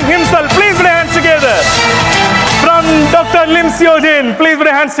the man himself. Please put your hands together. From Dr. Lim Siow Jin. Please put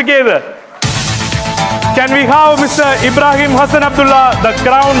your hands together. Can we have Mr. Ibrahim Hassan Abdullah, the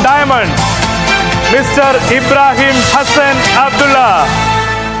crown diamond? Mr. Ibrahim Hassan Abdullah,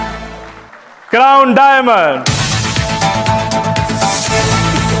 crown diamond.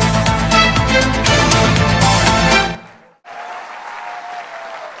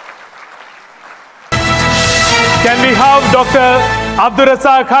 Can we have Dr.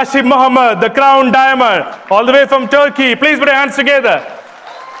 Abdurrazak Hashim Muhammad, the crown diamond, all the way from Turkey? Please put your hands together.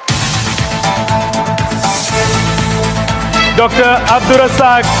 Dr.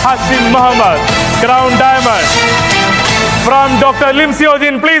 Abdurrazak Hashim Muhammad, crown diamond. From Dr. Lim Siow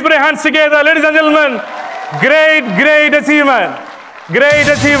Jin, please put your hands together, ladies and gentlemen. Great, great achievement. Great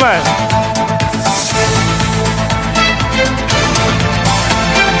achievement.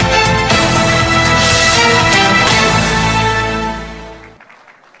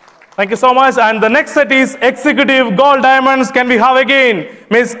 Thank you so much. And the next set is executive gold diamonds. Can we have again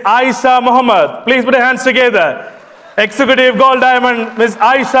Ms. Aisha Muhammad? Please put your hands together. Executive gold diamond, Ms.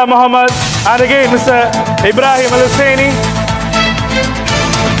 Aisha Muhammad. And again, Mr. Ibrahim Al-Husseini.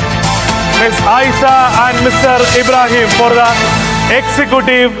 Ms. Aisha and Mr. Ibrahim for the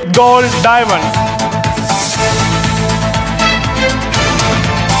executive gold diamonds.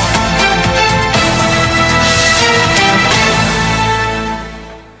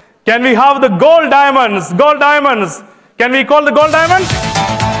 Can we have the gold diamonds? Gold diamonds. Can we call the gold diamonds?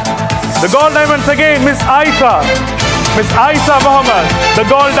 The gold diamonds again, Ms. Aisha. Ms. Aisha Muhammad, the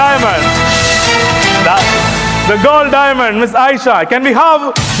gold diamond. The gold diamond, Ms. Aisha. Can we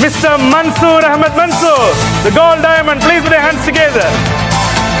have Mr. Mansoor Ahmed Mansoor, the gold diamond? Please put your hands together.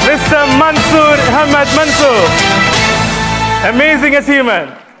 Mr. Mansoor Ahmed Mansoor. Amazing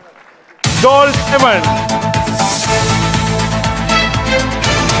achievement. Gold diamond.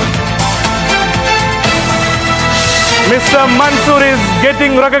 Mr. Mansoor is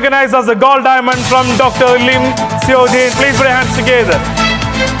getting recognized as a gold diamond from Dr. Lim Siow Jin. Please put your hands together.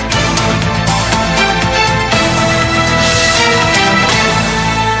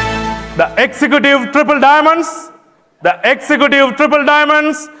 The executive triple diamonds. The executive triple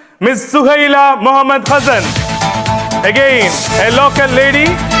diamonds, Ms. Suhaila Muhammad Hassan. Again, a local lady,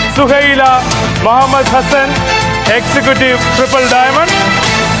 Suhaila Muhammad Hassan, executive triple diamond.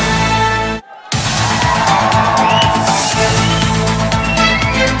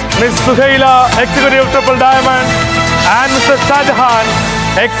 Ms. Suhaila, executive triple diamond, and Mr. Shahjahan,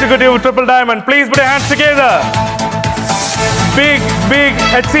 executive triple diamond. Please put your hands together. Big, big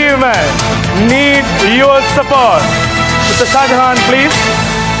achievement. Need your support. Mr. Shahjahan, please.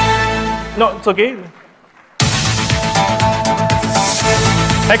 No, it's okay.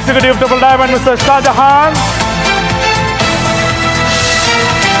 Executive triple diamond, Mr. Shahjahan.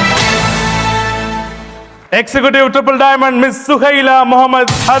 Executive triple diamond, Ms. Suhaila Muhammad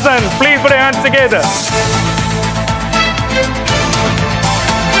Hassan. Please put your hands together.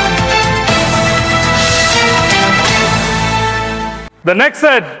 The next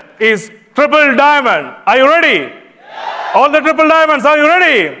set is triple diamond. Are you ready? All the triple diamonds, are you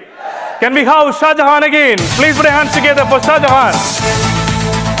ready? Can we have Shah Jahan again? Please put your hands together for Shah Jahan.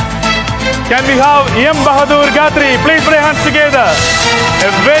 Can we have Lim Bahadur Gatri? Please put your hands together.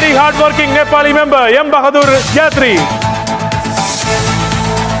 A very hard-working Nepali member, Lim Bahadur Gatri.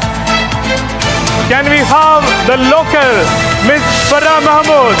 Can we have the local Miss Farah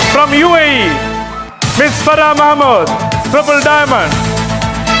Mahmood from UAE? Miss Farah Mahmood, triple diamond.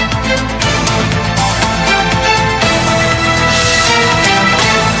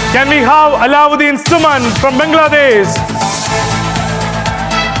 Can we have Alauddin Suman from Bangladesh?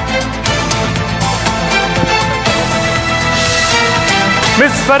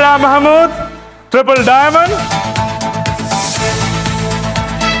 Miss Farah Mahmood, triple diamond.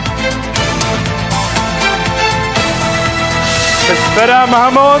 Miss Farah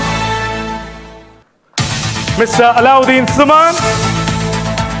Mahmood. Mr. Alauddin Suman.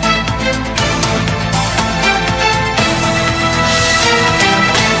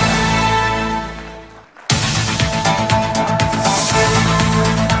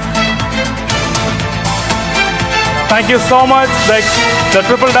 Thank you so much, the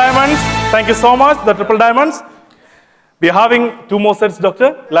triple diamonds. Thank you so much, the triple diamonds. We are having two more sets,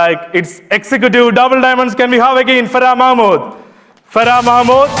 doctor. Like it's executive double diamonds. Can we have again Farah Mahmood? Farah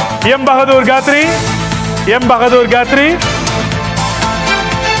Mahmood, Lim Bahadur Gatri, Lim Bahadur Gatri.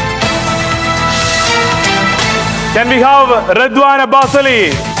 Can we have Radwan Abbas Ali,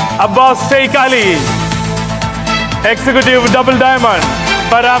 Abbas Sheikh Ali? Executive double diamond.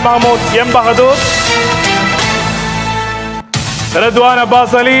 Farah Mahmood, Lim Bahadur. Radwan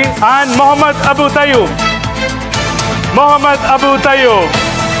Abbas Ali and Mohammad Abu Tayyub. Mohammad Abu Tayyub,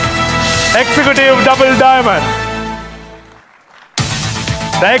 executive double diamond.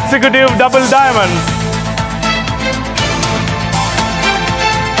 The executive double diamond.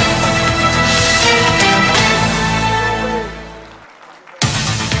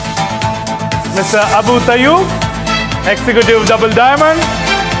 Mr. Abu Tayyub, executive double diamond.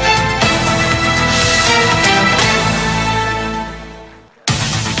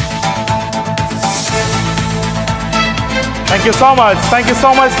 Thank you so much. Thank you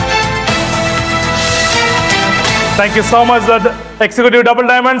so much. Thank you so much, the executive double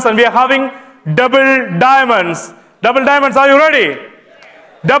diamonds. And we are having double diamonds. Double diamonds, are you ready?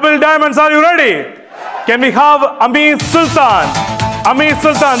 Double diamonds, are you ready? Can we have Amir Sultan? Amir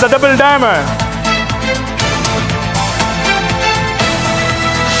Sultan, the double diamond.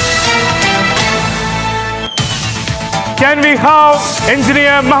 Can we have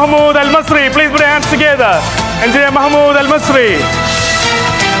Engineer Mahmood Al-Masri? Please put your hands together. Engineer Mahmood Al-Masri.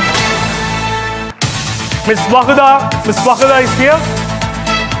 Miss Wahida is here.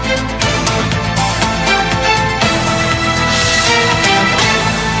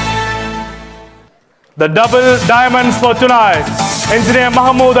 The double diamonds for tonight. Engineer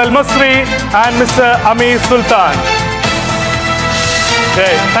Mahmood Al-Masri and Mr. Amir Sultan.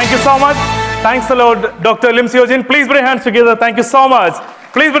 Okay, thank you so much. Thanks a lot, Dr. Lim Siow Jin. Please put your hands together. Thank you so much.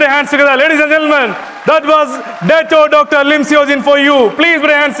 Please put your hands together. Ladies and gentlemen, that was Dr. Lim Siow Jin for you. Please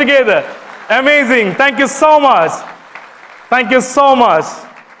put your hands together. Amazing. Thank you so much. Thank you so much.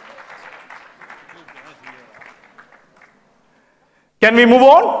 Can we move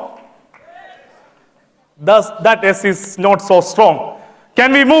on? That S is not so strong.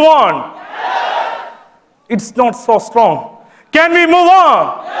 Can we move on? It's not so strong. Can we move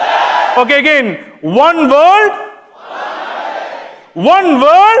on? Okay, again. One world. One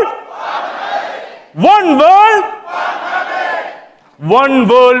world. One world. One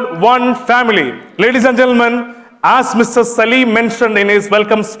world, one family. Ladies and gentlemen, as Mr. Salim mentioned in his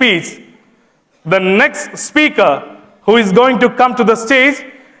welcome speech, the next speaker who is going to come to the stage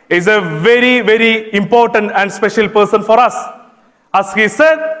is a very, very important and special person for us. As he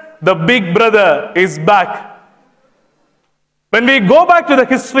said, the big brother is back. When we go back to the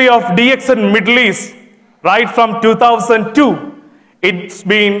history of DXN Middle East, right from 2002, it's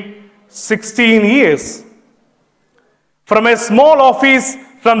been 16 years. From a small office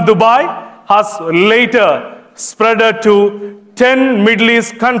from Dubai has later spread to 10 Middle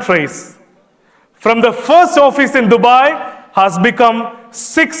East countries. From the first office in Dubai has become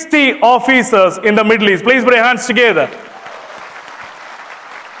 60 officers in the Middle East. Please put your hands together.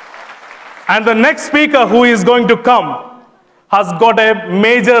 And the next speaker who is going to come has got a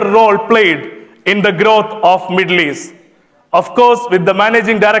major role played in the growth of Middle East. Of course, with the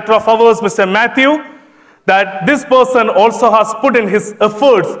managing director of ours, Mr. Matthew, that this person also has put in his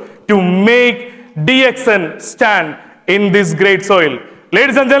efforts to make DXN stand in this great soil.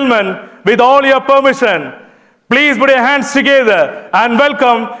 Ladies and gentlemen, with all your permission, Please put your hands together and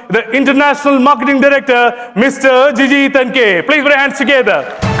welcome the International Marketing Director, Mr. Gigi Tanke. Please put your hands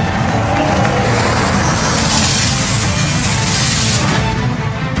together.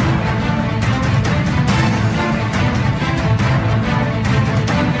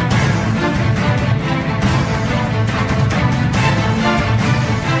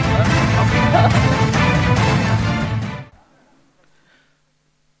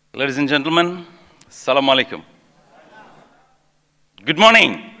 Ladies and gentlemen, Assalamu alaikum. Good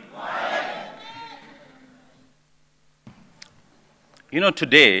morning. You know,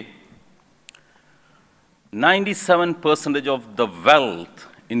 today, 97% of the wealth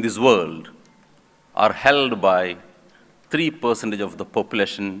in this world are held by 3% of the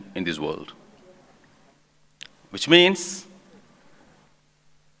population in this world. Which means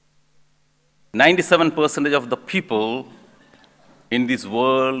 97% of the people in this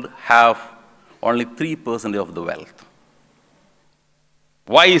world have only 3% of the wealth.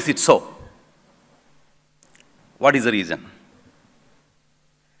 Why is it so? What is the reason?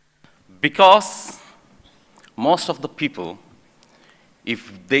 Because most of the people,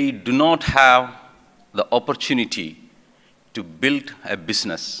 if they do not have the opportunity to build a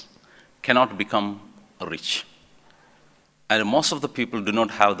business, cannot become rich. And most of the people do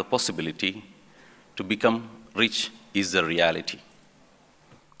not have the possibility to become rich is the reality.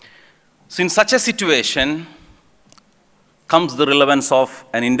 So in such a situation comes the relevance of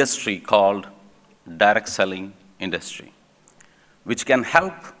an industry called direct selling industry, which can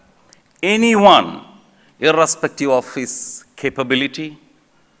help anyone, irrespective of his capability,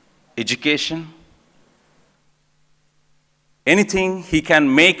 education, anything, he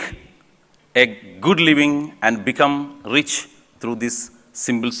can make a good living and become rich through this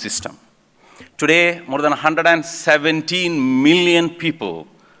simple system. Today, more than 117 million people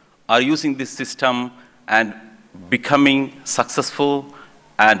are using this system and becoming successful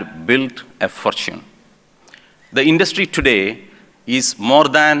and build a fortune. The industry today is more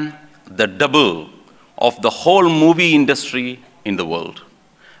than the double of the whole movie industry in the world.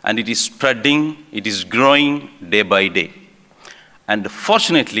 And it is spreading, it is growing day by day. And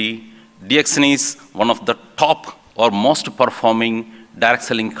fortunately, DXN is one of the top or most performing direct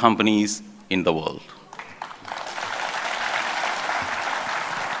selling companies in the world.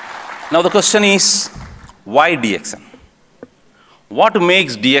 Now the question is, why DXN? What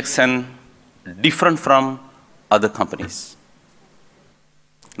makes DXN different from other companies?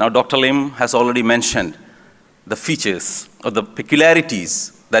 Now Dr. Lim has already mentioned the features or the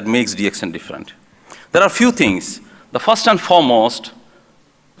peculiarities that makes DXN different. There are a few things. The first and foremost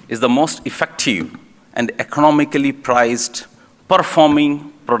is the most effective and economically priced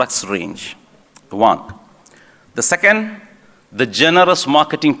performing products range. One. The second, the generous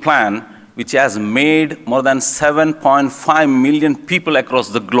marketing plan, which has made more than 7.5 million people across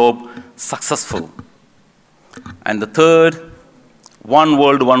the globe successful. And the third, one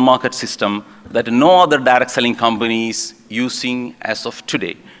world, one market system that no other direct selling company is using as of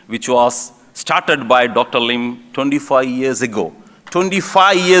today, which was started by Dr. Lim 25 years ago.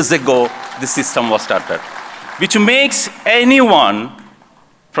 25 years ago, this system was started, which makes anyone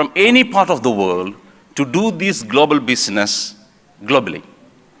from any part of the world to do this global business globally.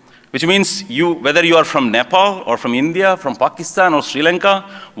 Which means whether you are from Nepal or from India, from Pakistan or Sri Lanka,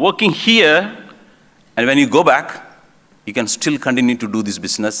 working here, and when you go back, you can still continue to do this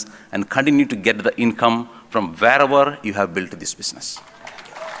business and continue to get the income from wherever you have built this business.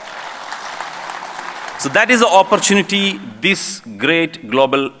 So that is the opportunity this great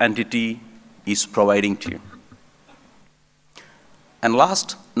global entity is providing to you. And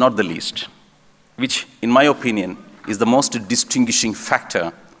last, not the least, which in my opinion is the most distinguishing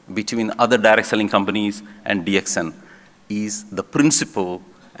factor between other direct selling companies and DXN, is the principle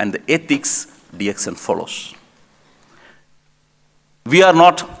and the ethics DXN follows. We are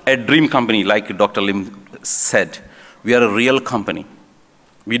not a dream company like Dr. Lim said. We are a real company.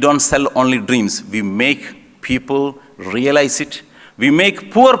 We don't sell only dreams. We make people realize it. We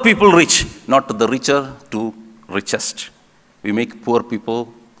make poor people rich, not the richer to richest. We make poor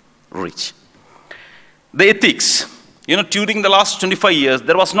people rich. The ethics. You know, during the last 25 years,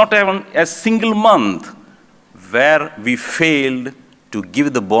 there was not even a single month where we failed to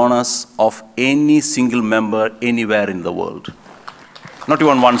give the bonus of any single member anywhere in the world. Not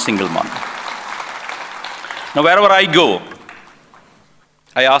even one single month. Now, wherever I go,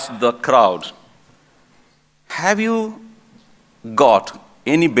 I ask the crowd, have you got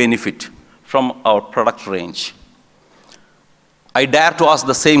any benefit from our product range? I dare to ask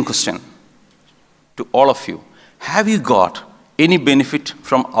the same question to all of you. Have you got any benefit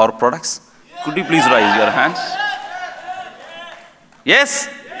from our products? Could you please raise your hands? Yes?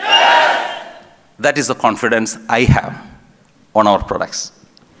 That is the confidence I have on our products.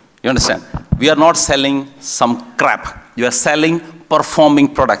 You understand? We are not selling some crap. We are selling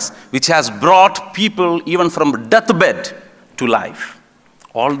performing products, which has brought people even from deathbed to life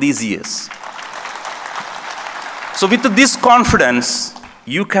all these years. So with this confidence,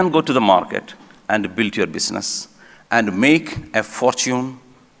 you can go to the market and build your business and make a fortune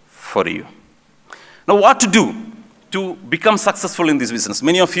for you. Now, what to do to become successful in this business?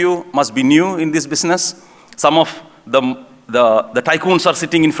 Many of you must be new in this business. Some of the tycoons are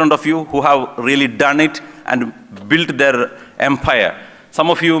sitting in front of you who have really done it and built their empire. Some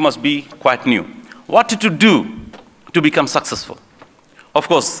of you must be quite new. What to do to become successful? Of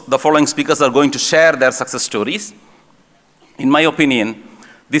course, the following speakers are going to share their success stories. In my opinion,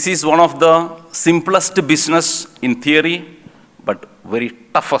 this is one of the simplest business in theory, but very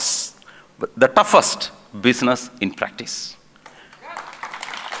the toughest business in practice.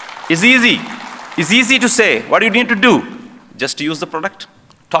 It's easy. It's easy to say. What do you need to do? Just use the product,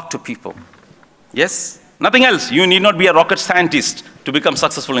 talk to people. Yes? Nothing else. You need not be a rocket scientist to become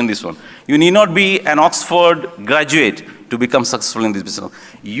successful in this one. You need not be an Oxford graduate to become successful in this business.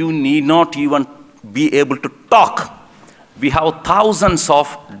 You need not even be able to talk. We have thousands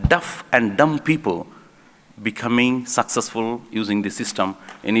of deaf and dumb people becoming successful using this system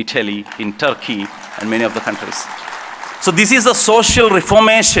in Italy, in Turkey, and many of the countries. So this is a social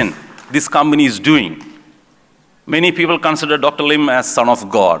reformation this company is doing. Many people consider Dr. Lim as son of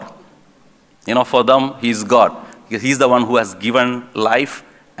God. You know, for them, he is God. He's the one who has given life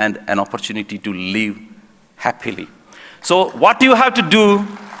and an opportunity to live happily. So what you have to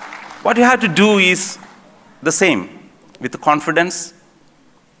do is the same. With confidence,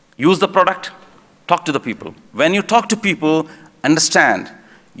 use the product, talk to the people. When you talk to people, understand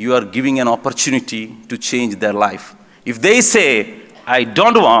you are giving an opportunity to change their life. If they say, I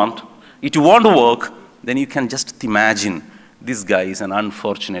don't want, it won't work, then you can just imagine this guy is an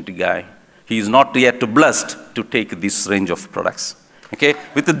unfortunate guy. He is not yet blessed to take this range of products. Okay?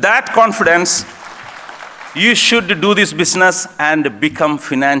 With that confidence, you should do this business and become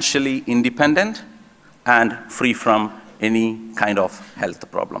financially independent and free from any kind of health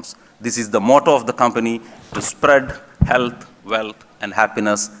problems. This is the motto of the company, to spread health, wealth, and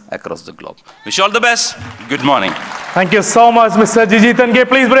happiness across the globe. Wish you all the best. Good morning. Thank you so much, Mr. Jijit Tange.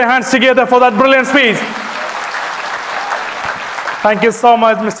 Please put your hands together for that brilliant speech. Thank you so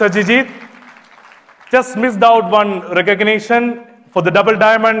much, Mr. Jijit. Just missed out one recognition for the double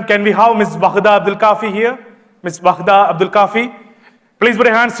diamond. Can we have Ms. Wahda Abdul Kafi here? Ms. Wahda Abdul Kafi. Please put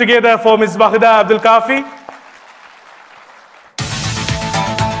your hands together for Ms. Wahda Abdul Kafi.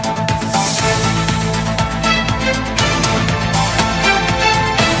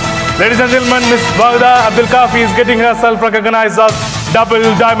 Ladies and gentlemen, Ms. Wahda Abdul Kafi is getting herself recognized as double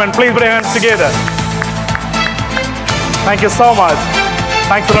diamond. Please put your hands together. Thank you so much.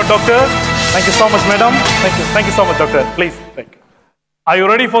 Thanks a lot, doctor. Thank you so much, madam. Thank you. Thank you so much, doctor. Please. Thank you. Are you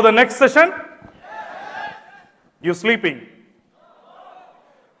ready for the next session? You sleeping?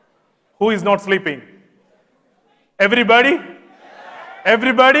 Who is not sleeping? Everybody?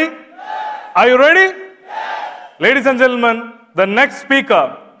 Everybody? Are you ready? Ladies and gentlemen, the next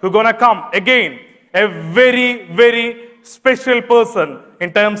speaker who's gonna come again, a very, very special person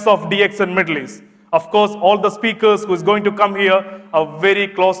in terms of DXN Middle East. Of course, all the speakers who is going to come here are very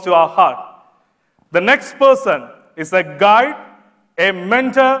close to our heart. The next person is a guide, a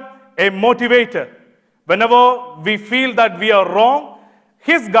mentor, a motivator. Whenever we feel that we are wrong,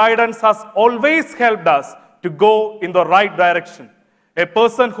 his guidance has always helped us to go in the right direction. A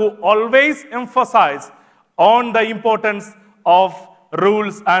person who always emphasizes on the importance of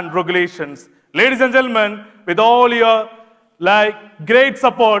rules and regulations. Ladies and gentlemen, with all your great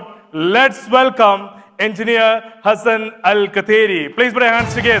support, let's welcome Engineer Hassan Al-Kathiri. Please put your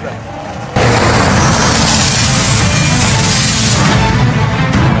hands together.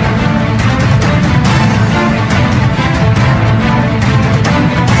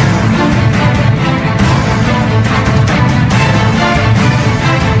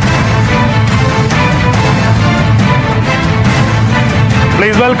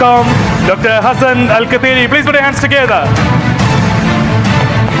 Please welcome Dr. Hassan Al-Kathiri. Please put your hands together.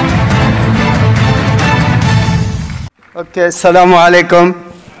 Okay, Assalamu alaikum.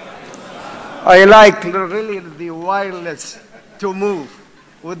 I like really the wireless to move.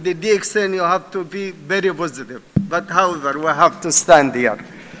 With the DXN, you have to be very positive. But however, we have to stand here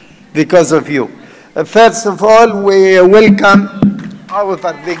because of you. First of all, we welcome,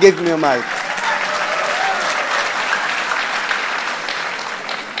 however, they give me a mic.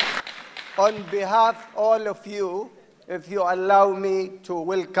 On behalf of all of you, if you allow me to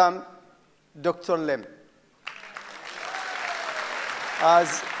welcome Dr. Lim.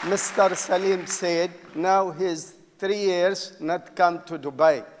 As Mr. Salim said, now he's 3 years not come to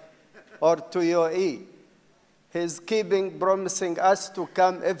Dubai or to UAE. He's promising us to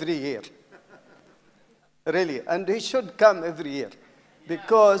come every year. Really, and he should come every year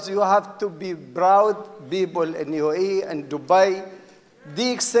because you have to be proud people in UAE and Dubai.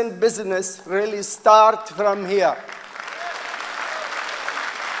 DXN business really start from here.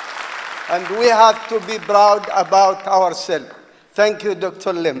 And we have to be proud about ourselves. Thank you,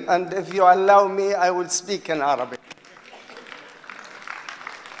 Dr. Lim. And if you allow me, I will speak in Arabic.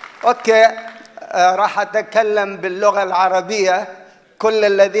 Okay, راح أتكلم باللغة العربية. كل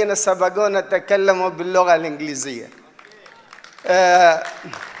الذين سبقونا تكلموا باللغة الإنجليزية.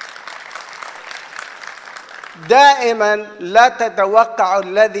 دائما لا تتوقع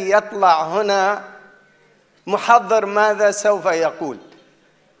الذي يطلع هنا محضر ماذا سوف يقول.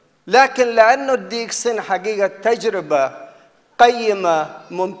 لكن لأنه الديكسن حقيقة تجربة قيمة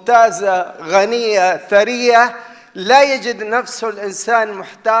ممتازة غنية ثرية، لا يجد نفسه الإنسان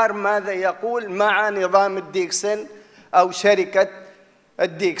محتار ماذا يقول مع نظام الديكسن أو شركة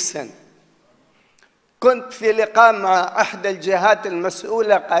الديكسن. كنت في لقاء مع إحدى الجهات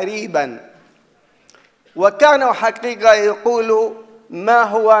المسؤولة قريباً، وكانوا حقيقة يقولوا ما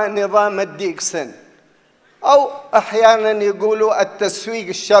هو نظام الديكسن، أو أحياناً يقولوا التسويق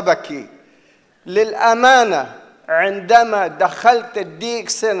الشبكي. للأمانة عندما دخلت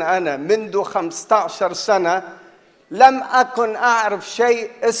الديكسن أنا منذ 15 سنة لم أكن أعرف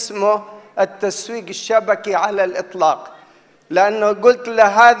شيء اسمه التسويق الشبكي على الإطلاق، لأنه قلت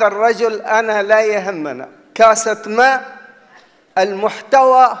لهذا الرجل أنا لا يهمنا كاسة ماء،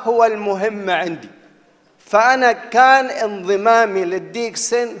 المحتوى هو المهم عندي. فأنا كان انضمامي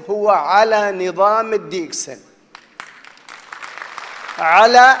للديكسن هو على نظام الديكسن،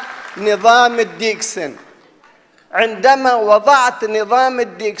 على نظام الديكسن. عندما وضعت نظام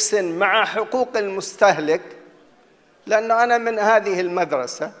الديكسن مع حقوق المستهلك، لأنه أنا من هذه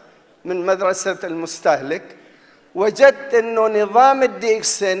المدرسة، من مدرسة المستهلك، وجدت أنه نظام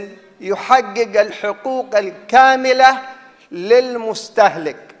الديكسن يحقق الحقوق الكاملة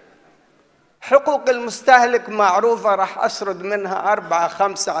للمستهلك. حقوق المستهلك معروفة، راح أسرد منها 4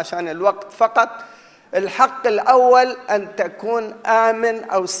 5 عشان الوقت فقط. الحق الأول أن تكون آمن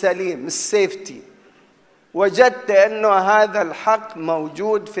أو سليم، السيفتي. وجدت أنه هذا الحق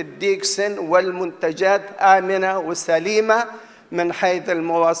موجود في الديكسن، والمنتجات آمنة وسليمة من حيث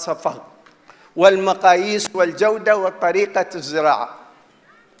المواصفات والمقاييس والجودة وطريقة الزراعة.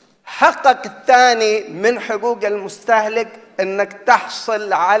 حقك الثاني من حقوق المستهلك أنك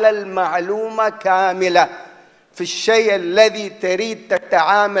تحصل على المعلومة كاملة في الشيء الذي تريد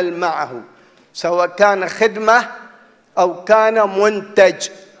تتعامل معه، سواء كان خدمة أو كان منتج.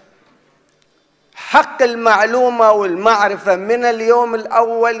 حق المعلومة والمعرفة من اليوم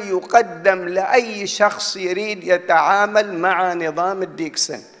الأول يقدم لأي شخص يريد يتعامل مع نظام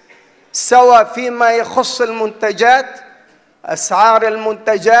الديكسن، سواء فيما يخص المنتجات، أسعار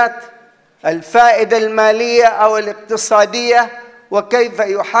المنتجات، الفائدة المالية أو الاقتصادية، وكيف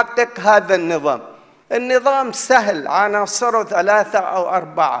يحقق هذا النظام. النظام سهل، عناصره 3 أو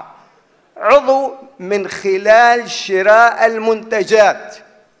 4. عضو من خلال شراء المنتجات.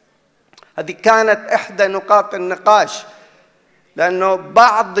 هذه كانت إحدى نقاط النقاش، لأنه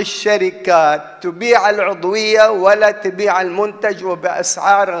بعض الشركات تبيع العضوية ولا تبيع المنتج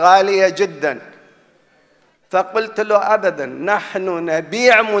وبأسعار غالية جدا. فقلت له أبدا، نحن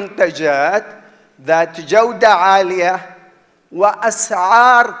نبيع منتجات ذات جودة عالية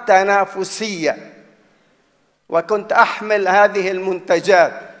وأسعار تنافسية. وكنت أحمل هذه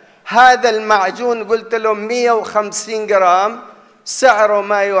المنتجات. هذا المعجون قلت له 150 جرام سعره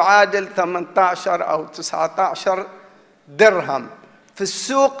ما يعادل 18 أو 19 درهم. في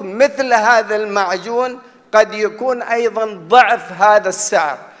السوق مثل هذا المعجون قد يكون أيضا ضعف هذا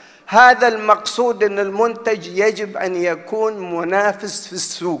السعر. هذا المقصود، أن المنتج يجب أن يكون منافس في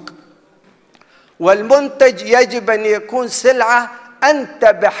السوق، والمنتج يجب أن يكون سلعة أنت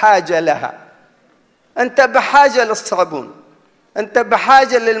بحاجة لها. أنت بحاجة للصابون، أنت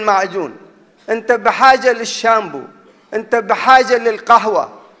بحاجة للمعجون، أنت بحاجة للشامبو، أنت بحاجة للقهوة،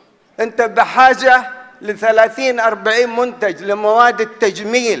 أنت بحاجة ل30 40 منتج لمواد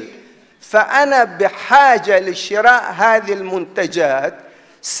التجميل. فأنا بحاجة لشراء هذه المنتجات،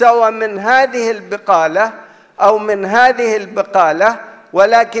 سواء من هذه البقالة أو من هذه البقالة.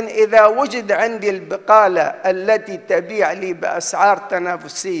 ولكن إذا وجد عندي البقالة التي تبيع لي بأسعار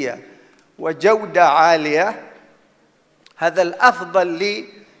تنافسية وجودة عالية، هذا الأفضل لي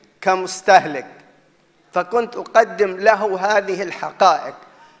كمستهلك، فكنت أقدم له هذه الحقائق،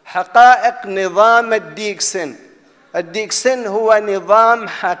 حقائق نظام الديكسن. الديكسن هو نظام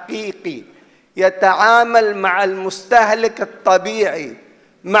حقيقي يتعامل مع المستهلك الطبيعي،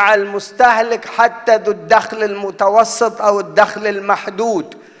 مع المستهلك حتى ذو الدخل المتوسط أو الدخل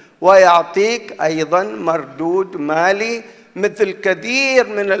المحدود، ويعطيك أيضا مردود مالي مثل كثير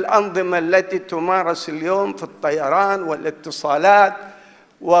من الأنظمة التي تمارس اليوم في الطيران والاتصالات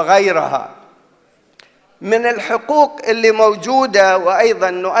وغيرها. من الحقوق اللي موجودة وأيضا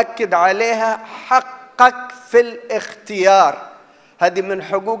نؤكد عليها حقك في الاختيار، هذه من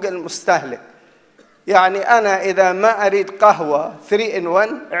حقوق المستهلك. يعني أنا إذا ما أريد قهوة 3 in 1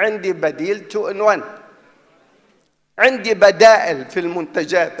 عندي بديل 2 in 1، عندي بدائل في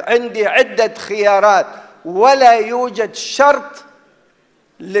المنتجات، عندي عدة خيارات، ولا يوجد شرط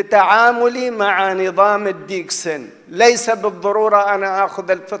لتعاملي مع نظام الديكسن. ليس بالضرورة أنا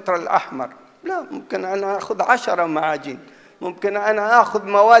أخذ الفطر الأحمر، لا، ممكن أنا أخذ 10 معاجين، ممكن أنا أخذ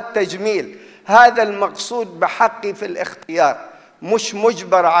مواد تجميل. هذا المقصود بحقي في الاختيار، مش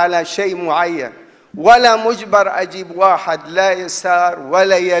مجبر على شيء معين، ولا مجبر أجيب واحد لا يسار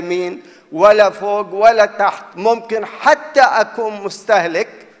ولا يمين ولا فوق ولا تحت. ممكن حتى أكون مستهلك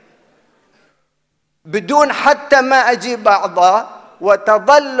بدون حتى ما أجيب أعضاء،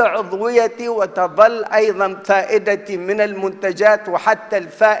 وتظل عضويتي وتظل أيضا فائدتي من المنتجات وحتى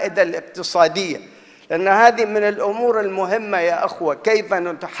الفائدة الاقتصادية. لأن هذه من الأمور المهمة يا أخوة، كيف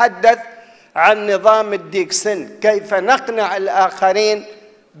نتحدث عن نظام الديكسن، كيف نقنع الآخرين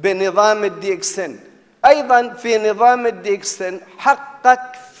بنظام الديكسن. أيضا في نظام الديكسن حقك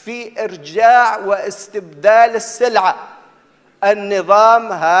في إرجاع واستبدال السلعة.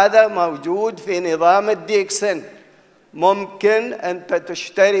 النظام هذا موجود في نظام الديكسن. ممكن أنت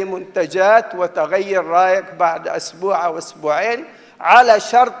تشتري منتجات وتغير رأيك بعد أسبوع أو أسبوعين على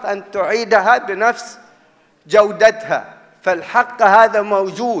شرط أن تعيدها بنفس جودتها. فالحق هذا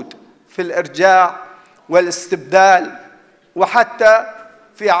موجود في الإرجاع والاستبدال، وحتى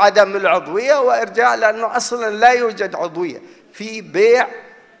في عدم العضوية وإرجاع، لأنه أصلا لا يوجد عضوية في بيع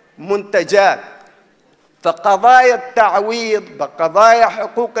منتجات. فقضايا التعويض بقضايا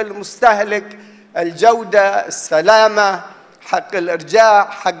حقوق المستهلك، الجودة، السلامة، حق الإرجاع،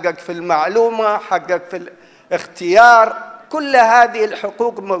 حقك في المعلومة، حقك في الاختيار، كل هذه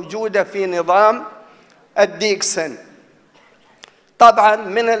الحقوق موجودة في نظام الديكسن. طبعا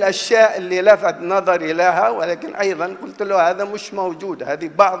من الأشياء اللي لفت نظري لها، ولكن أيضا قلت له هذا مش موجود، هذه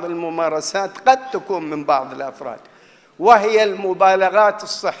بعض الممارسات قد تكون من بعض الأفراد، وهي المبالغات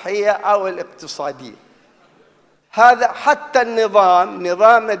الصحية أو الاقتصادية. هذا حتى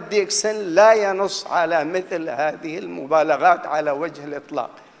نظام الديكسن لا ينص على مثل هذه المبالغات على وجه الإطلاق.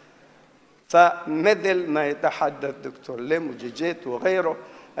 فمثل ما يتحدث دكتور ليم وجيجيت وغيره،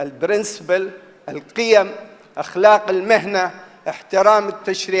 البرنسبل، القيم، أخلاق المهنة، احترام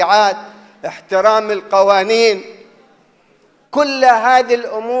التشريعات، احترام القوانين، كل هذه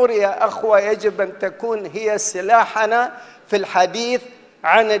الأمور يا أخوة يجب أن تكون هي سلاحنا في الحديث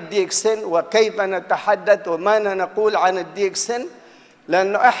عن الديكسن وكيف نتحدث وما نقول عن الديكسن.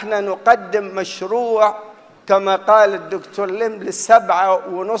 لأنه إحنا نقدم مشروع كما قال الدكتور ليم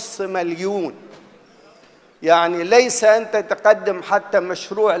ل7.5 مليون. يعني ليس أنت تقدم حتى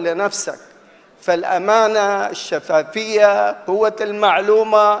مشروع لنفسك. فالأمانة، الشفافية، قوة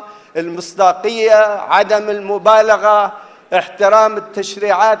المعلومة، المصداقية، عدم المبالغة، احترام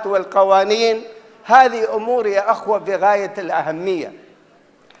التشريعات والقوانين، هذه أمور يا أخوة بغاية الأهمية.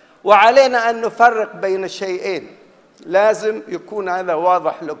 وعلينا أن نفرق بين شيئين، لازم يكون هذا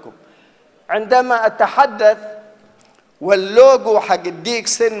واضح لكم. عندما أتحدث واللوجو حق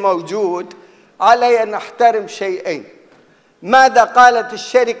الديكسن موجود، علي أن أحترم شيئين: ماذا قالت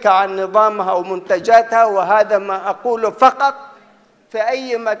الشركة عن نظامها ومنتجاتها، وهذا ما أقوله فقط في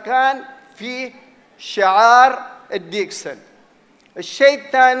أي مكان في شعار الديكسن. الشيء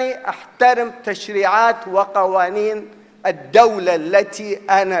الثاني، أحترم تشريعات وقوانين الدولة التي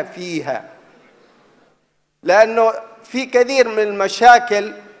أنا فيها، لأنه في كثير من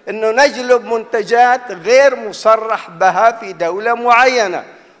المشاكل أنه نجلب منتجات غير مصرح بها في دولة معينة،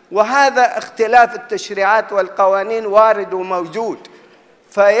 وهذا اختلاف التشريعات والقوانين وارد وموجود.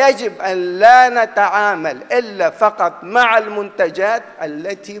 فيجب أن لا نتعامل إلا فقط مع المنتجات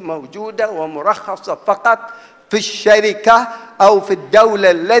التي موجودة ومرخصة فقط في الشركة أو في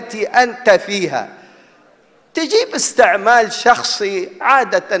الدولة التي أنت فيها. تجيب استعمال شخصي،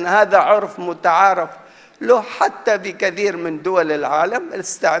 عادة هذا عرف متعارف له حتى بكثير من دول العالم،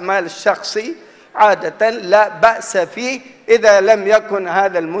 الاستعمال الشخصي عادة لا بأس فيه إذا لم يكن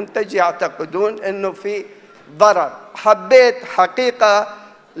هذا المنتج يعتقدون أنه في ضرر. حبيت حقيقة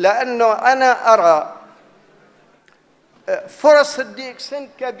لأنه أنا أرى فرص الديكسن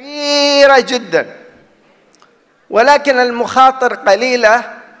كبيرة جدا، ولكن المخاطر قليلة،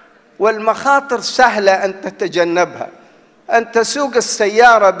 والمخاطر سهلة أن تتجنبها. أن تسوق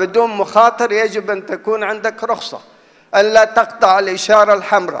السيارة بدون مخاطر يجب أن تكون عندك رخصة، أن لا تقطع الإشارة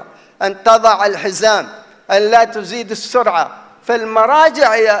الحمراء، أن تضع الحزام، أن لا تزيد السرعة.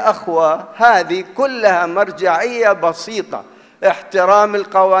 فالمراجع يا أخوة هذه كلها مرجعية بسيطة: احترام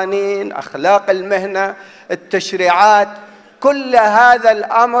القوانين، أخلاق المهنة، التشريعات، كل هذا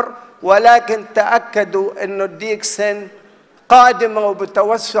الأمر. ولكن تأكدوا أن الديكسن قادمة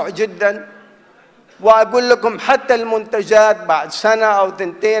وبتوسع جدا. وأقول لكم حتى المنتجات بعد سنة أو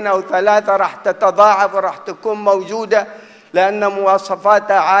 2 أو 3 راح تتضاعف وراح تكون موجودة، لأن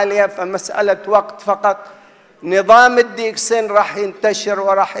مواصفاتها عالية، فمسألة وقت فقط. نظام الديكسن راح ينتشر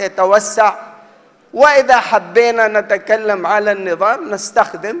وراح يتوسع. وإذا حبينا نتكلم على النظام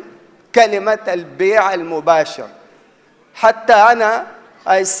نستخدم كلمة البيع المباشر. حتى أنا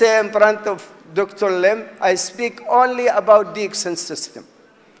I say in front of Dr. Lim, I speak only about Dixon system,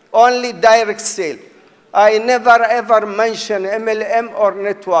 only direct sale. I never ever mention MLM or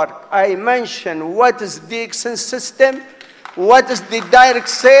network. I mention what is Dixon system, what is the direct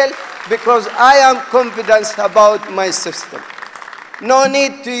sale, because I am confident about my system. No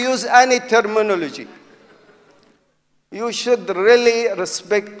need to use any terminology. You should really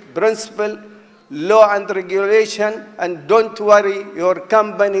respect principle, law and regulation, and don't worry, your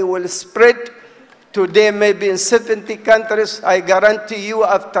company will spread. Today maybe in 70 countries. I guarantee you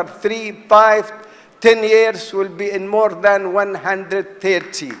after 3, 5, 10 years will be in more than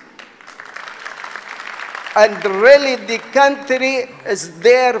 130. And really the country is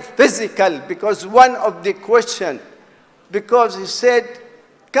there physical, because one of the questions, because he said,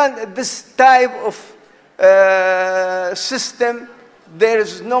 can this type of system, there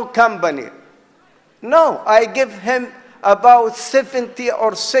is no company. No, I give him about 70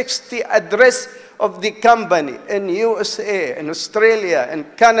 or 60 address of the company in USA, in Australia, in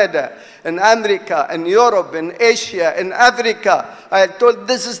Canada, in America, in Europe, in Asia, in Africa. I told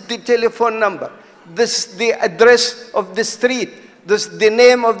this is the telephone number. This is the address of the street. This is the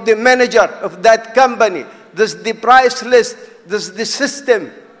name of the manager of that company. This is the price list. This is the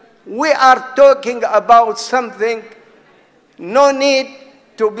system. We are talking about something, no need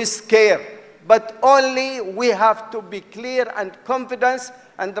to be scared, but only we have to be clear and confident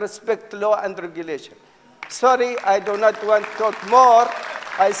and respect law and regulation. Sorry, I do not want to talk more.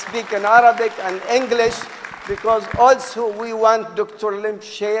 I speak in Arabic and English because also we want Dr. Lim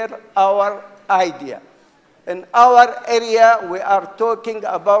share our idea. In our area, we are talking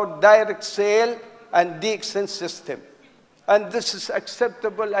about direct sale and Dixon system. And this is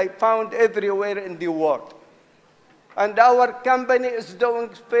acceptable, I found everywhere in the world. And our company is doing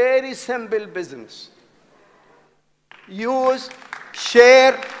very simple business. Use,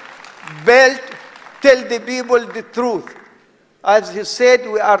 share, build, tell the people the truth. As you said,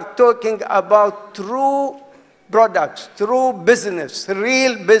 we are talking about true products, true business,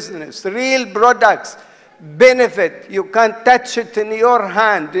 real products, benefit. You can touch it in your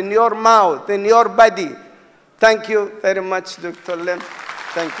hand, in your mouth, in your body. Thank you very much, Dr. Lim.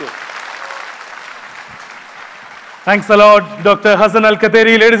 Thank you. Thanks a lot, Dr. Hassan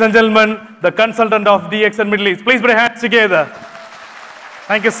Al-Katheri. Ladies and gentlemen, the consultant of DXN Middle East. Please put your hands together.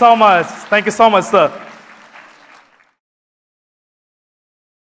 Thank you so much. Thank you so much, sir.